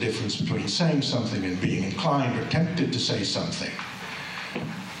 or of the difference between saying something and being inclined or tempted to say something.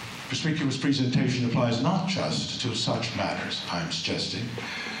 Perspicuous presentation applies not just to such matters, I'm suggesting,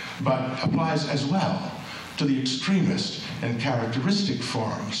 but applies as well to the extremist and characteristic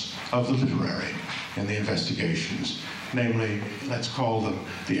forms of the literary in the investigations, namely, let's call them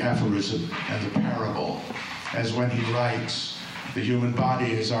the aphorism and the parable, as when he writes, the human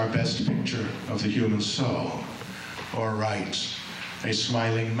body is our best picture of the human soul, or writes, a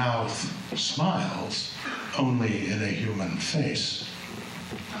smiling mouth smiles only in a human face.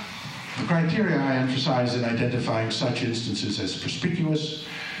 The criteria I emphasize in identifying such instances as perspicuous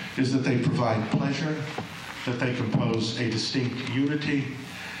is that they provide pleasure, that they compose a distinct unity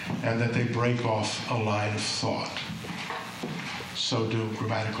and that they break off a line of thought. So do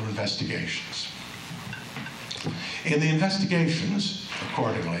grammatical investigations. In the investigations,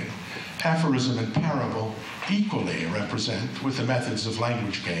 accordingly, aphorism and parable equally represent, with the methods of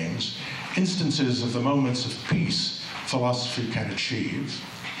language games, instances of the moments of peace philosophy can achieve.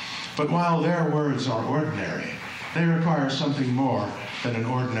 But while their words are ordinary, they require something more than an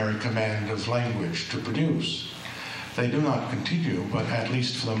ordinary command of language to produce. They do not continue, but at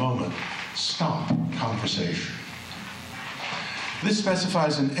least for the moment, stop conversation. This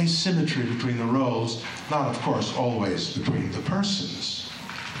specifies an asymmetry between the roles, not of course always between the persons,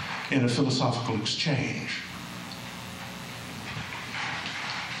 in a philosophical exchange.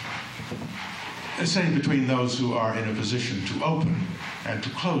 Say between those who are in a position to open and to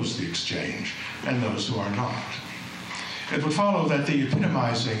close the exchange and those who are not. It would follow that the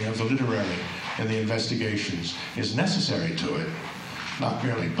epitomizing of the literary in the investigations is necessary to it, not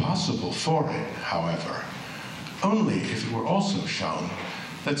merely possible for it, however, only if it were also shown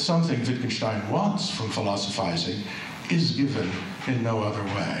that something Wittgenstein wants from philosophizing is given in no other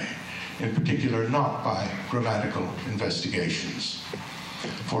way, in particular not by grammatical investigations.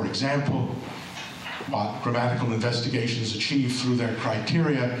 For example, what grammatical investigations achieve through their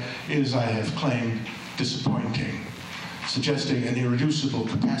criteria is, I have claimed, disappointing, suggesting an irreducible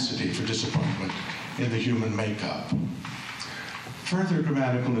capacity for disappointment in the human makeup. Further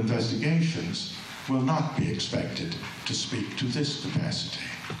grammatical investigations will not be expected to speak to this capacity.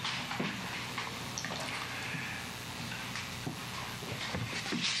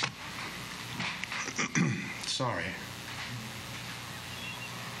 Sorry.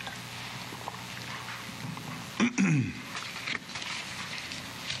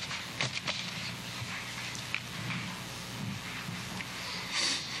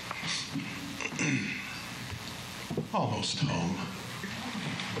 Almost home.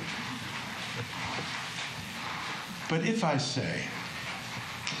 But if I say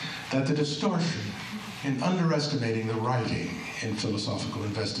that the distortion in underestimating the writing in philosophical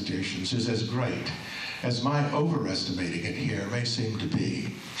investigations is as great as my overestimating it here may seem to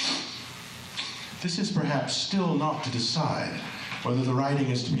be, this is perhaps still not to decide whether the writing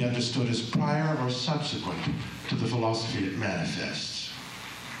is to be understood as prior or subsequent to the philosophy it manifests.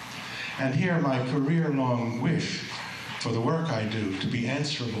 And here my career-long wish for the work I do to be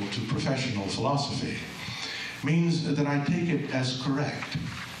answerable to professional philosophy means that I take it as correct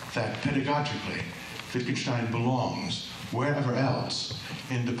that pedagogically Wittgenstein belongs wherever else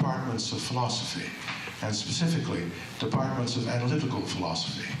in departments of philosophy, and specifically departments of analytical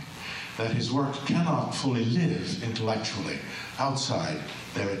philosophy, that his work cannot fully live intellectually outside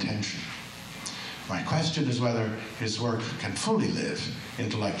their attention. My question is whether his work can fully live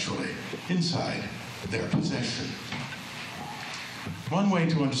intellectually inside their possession. One way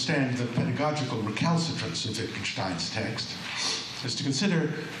to understand the pedagogical recalcitrance of Wittgenstein's text is to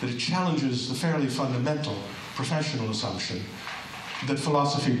consider that it challenges the fairly fundamental professional assumption that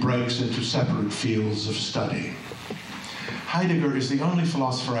philosophy breaks into separate fields of study. Heidegger is the only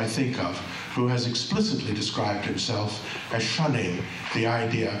philosopher I think of who has explicitly described himself as shunning the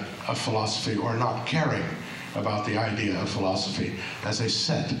idea of philosophy or not caring about the idea of philosophy as a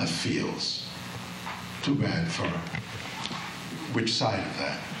set of fields. Too bad for which side of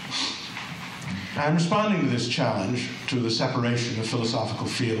that. I'm responding to this challenge to the separation of philosophical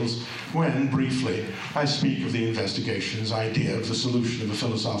fields when, briefly, I speak of the investigation's idea of the solution of a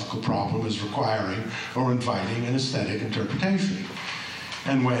philosophical problem as requiring or inviting an aesthetic interpretation.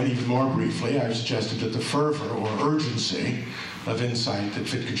 And when, even more briefly, I've suggested that the fervor or urgency of insight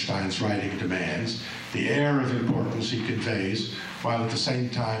that Wittgenstein's writing demands, the air of importance he conveys, while at the same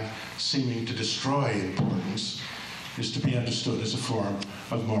time seeming to destroy importance, is to be understood as a form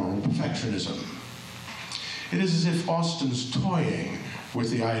of moral perfectionism. It is as if Austin's toying with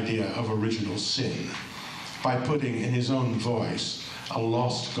the idea of original sin by putting in his own voice a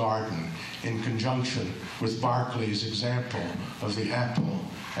lost garden in conjunction with Berkeley's example of the apple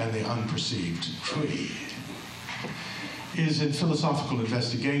and the unperceived tree, is in philosophical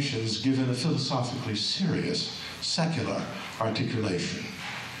investigations given a philosophically serious, secular articulation.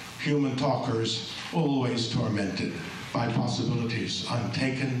 Human talkers always tormented by possibilities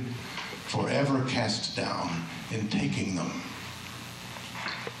untaken, forever cast down in taking them.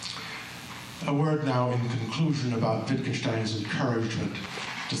 A word now in conclusion about Wittgenstein's encouragement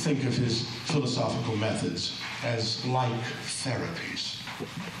to think of his philosophical methods as like therapies,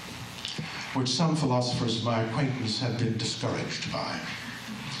 which some philosophers of my acquaintance have been discouraged by,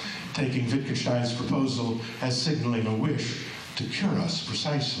 taking Wittgenstein's proposal as signaling a wish to cure us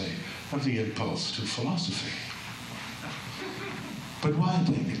precisely of the impulse to philosophy. But why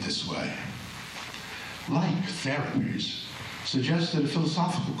take it this way? Like therapies, suggest that a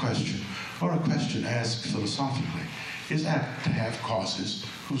philosophical question, or a question asked philosophically, is apt to have causes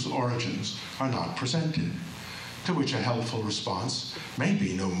whose origins are not presented, to which a helpful response may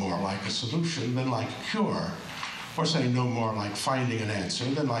be no more like a solution than like a cure, or say no more like finding an answer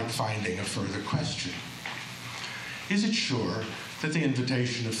than like finding a further question. Is it sure that the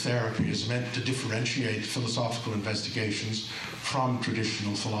invitation of therapy is meant to differentiate philosophical investigations from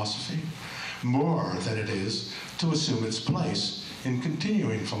traditional philosophy, more than it is to assume its place in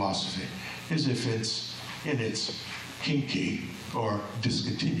continuing philosophy, as if it's in its kinky or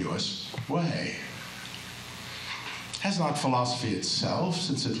discontinuous way? Has not philosophy itself,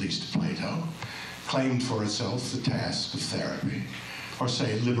 since at least Plato, claimed for itself the task of therapy, or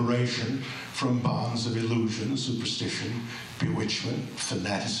say liberation from bonds of illusion, superstition, bewitchment,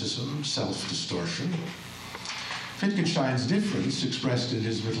 fanaticism, self-distortion? Wittgenstein's difference, expressed in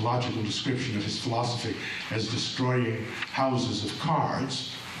his mythological description of his philosophy as destroying houses of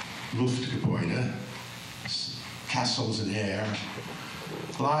cards, Luftgebäude, castles in air,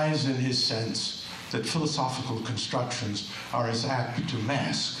 lies in his sense that philosophical constructions are as apt to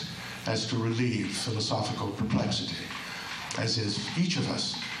mask as to relieve philosophical perplexity, as if each of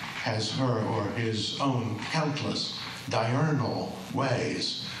us has her or his own countless diurnal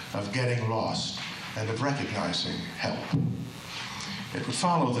ways of getting lost and of recognizing help. It would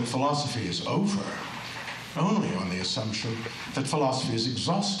follow that philosophy is over only on the assumption that philosophy is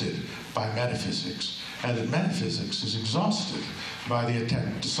exhausted by metaphysics, and that metaphysics is exhausted by the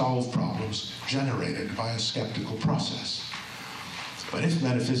attempt to solve problems generated by a skeptical process. But if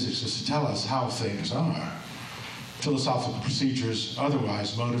metaphysics is to tell us how things are, philosophical procedures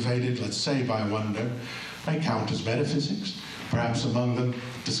otherwise motivated, let's say, by wonder, may count as metaphysics, perhaps among them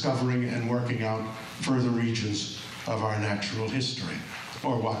discovering and working out further regions of our natural history,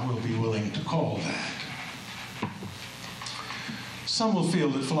 or what we'll be willing to call that. Some will feel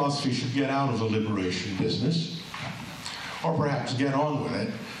that philosophy should get out of the liberation business, or perhaps get on with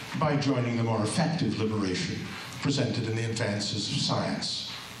it by joining the more effective liberation presented in the advances of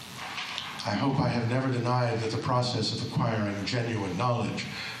science. I hope I have never denied that the process of acquiring genuine knowledge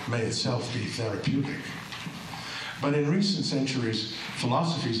may itself be therapeutic. But in recent centuries,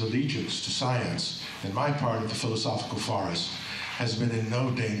 philosophy's allegiance to science in my part of the philosophical forest has been in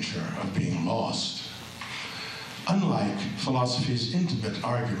no danger of being lost. Unlike philosophy's intimate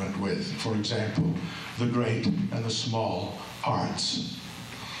argument with, for example, the great and the small arts,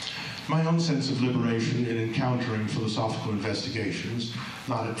 my own sense of liberation in encountering philosophical investigations,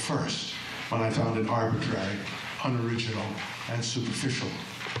 not at first, when I found it arbitrary, unoriginal, and superficial,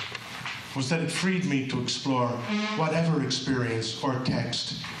 was that it freed me to explore whatever experience or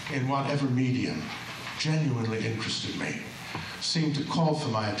text in whatever medium genuinely interested me, seemed to call for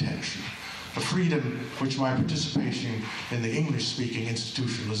my attention, a freedom which my participation in the English-speaking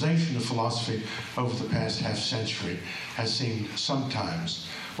institutionalization of philosophy over the past half-century has seemed sometimes,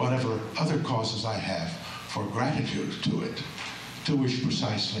 whatever other causes I have for gratitude to it, to wish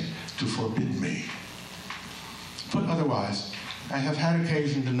precisely to forbid me. Put otherwise, I have had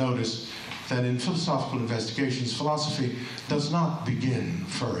occasion to notice that in philosophical investigations, philosophy does not begin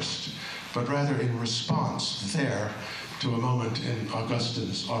first, but rather in response there to a moment in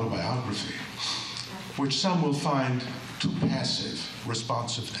Augustine's autobiography, which some will find too passive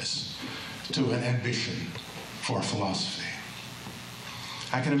responsiveness to an ambition for philosophy.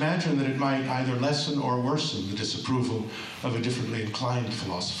 I can imagine that it might either lessen or worsen the disapproval of a differently inclined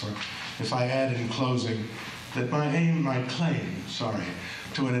philosopher if I add in closing that my claim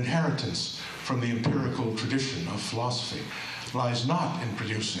to an inheritance from the empirical tradition of philosophy lies not in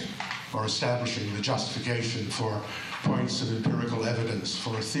producing or establishing the justification for points of empirical evidence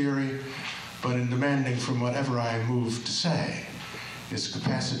for a theory, but in demanding from whatever I am moved to say its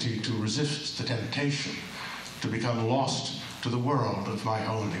capacity to resist the temptation to become lost to the world of my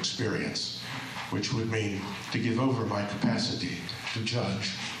own experience, which would mean to give over my capacity to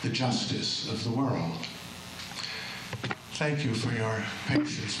judge the justice of the world. Thank you for your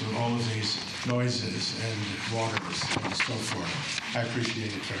patience with all of these noises and waters and so forth. I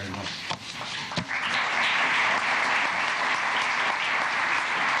appreciate it very much.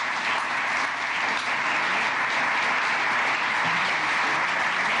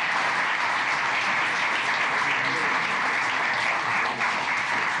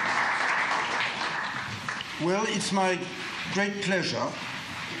 Well, it's my great pleasure,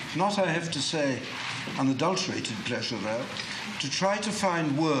 not, I have to say, unadulterated pleasure, though, to try to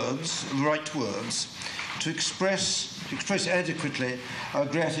find words, right words, to express adequately our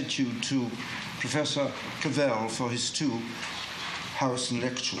gratitude to Professor Cavell for his 2 House and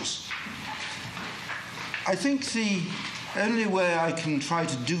lectures. I think the only way I can try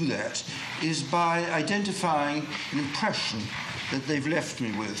to do that is by identifying an impression that they've left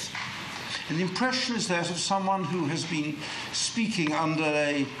me with. And the impression is that of someone who has been speaking under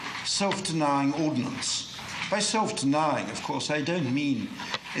a self-denying ordinance. By self-denying, of course, I don't mean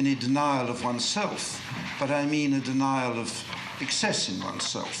any denial of oneself, but I mean a denial of excess in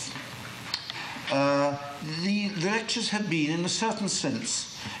oneself. The lectures have been, in a certain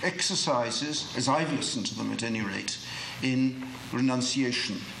sense, exercises, as I've listened to them at any rate, in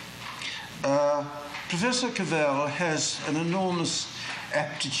renunciation. Professor Cavell has an enormous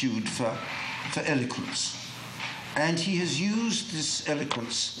aptitude for eloquence, and he has used this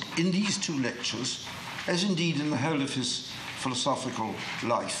eloquence in these 2 lectures, as indeed in the whole of his philosophical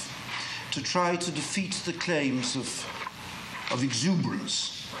life, to try to defeat the claims of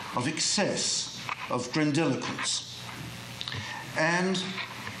exuberance, of excess, of grandiloquence. And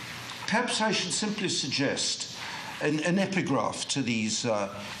perhaps I should simply suggest an epigraph to these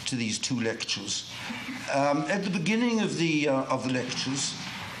 2 lectures. At the beginning of the lectures,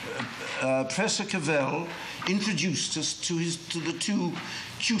 Professor Cavell introduced us to the 2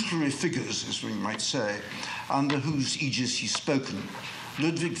 tutelary figures, as we might say, under whose aegis he's spoken,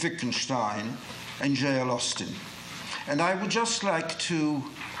 Ludwig Wittgenstein and J.L. Austin. And I would just like to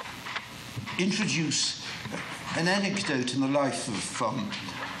introduce an anecdote in the life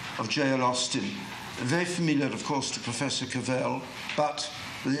of J.L. Austin, very familiar, of course, to Professor Cavell, but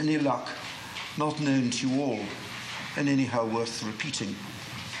with any luck, not known to you all, and anyhow worth repeating.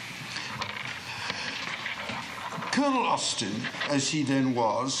 Colonel Austin, as he then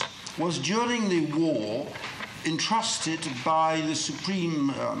was during the war entrusted by the Supreme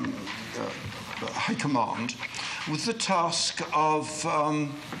High Command with the task of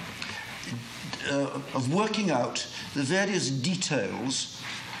working out the various details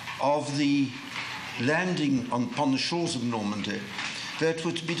of the landing upon the shores of Normandy that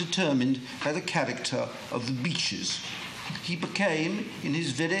were to be determined by the character of the beaches. He became, in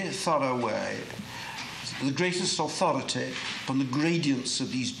his very thorough way, the greatest authority upon the gradients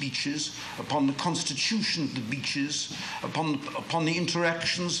of these beaches, upon the constitution of the beaches, upon the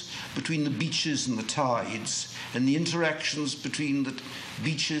interactions between the beaches and the tides, and the interactions between the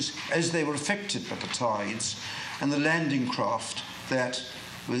beaches as they were affected by the tides, and the landing craft that,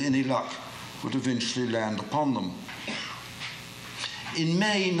 with any luck, would eventually land upon them. In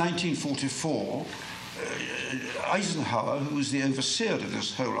May 1944, Eisenhower, who was the overseer of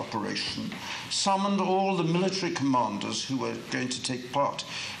this whole operation, summoned all the military commanders who were going to take part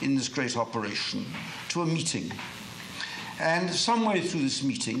in this great operation to a meeting. And some way through this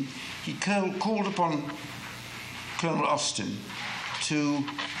meeting, he called upon Colonel Austin to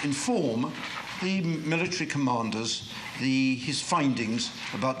inform the military commanders his findings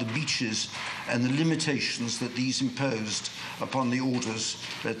about the beaches and the limitations that these imposed upon the orders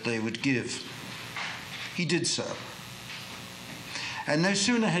that they would give. He did so. And no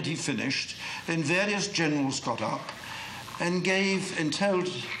sooner had he finished than various generals got up and told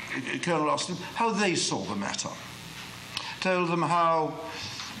Colonel Austin how they saw the matter. Told them how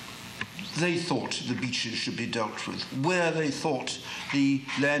they thought the beaches should be dealt with, where they thought the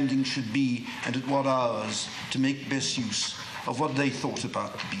landing should be, and at what hours, to make best use of what they thought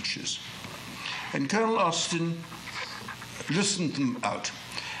about the beaches. And Colonel Austin listened them out.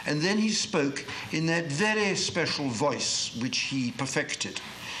 And then he spoke in that very special voice which he perfected.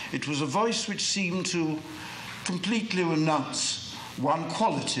 It was a voice which seemed to completely renounce one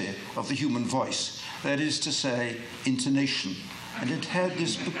quality of the human voice, that is to say, intonation. And it had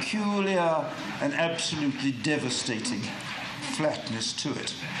this peculiar and absolutely devastating flatness to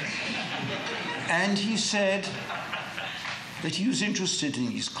it. And he said that he was interested in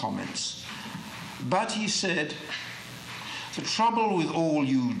these comments. But he said, the trouble with all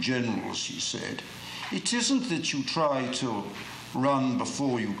you generals, he said, it isn't that you try to run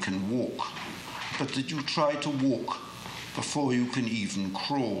before you can walk, but that you try to walk before you can even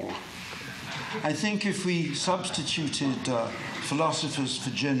crawl. I think if we substituted philosophers for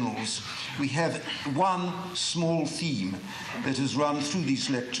generals, we have one small theme that has run through these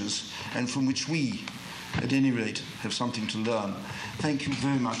lectures and from which we, at any rate, have something to learn. Thank you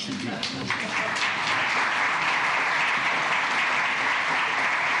very much indeed.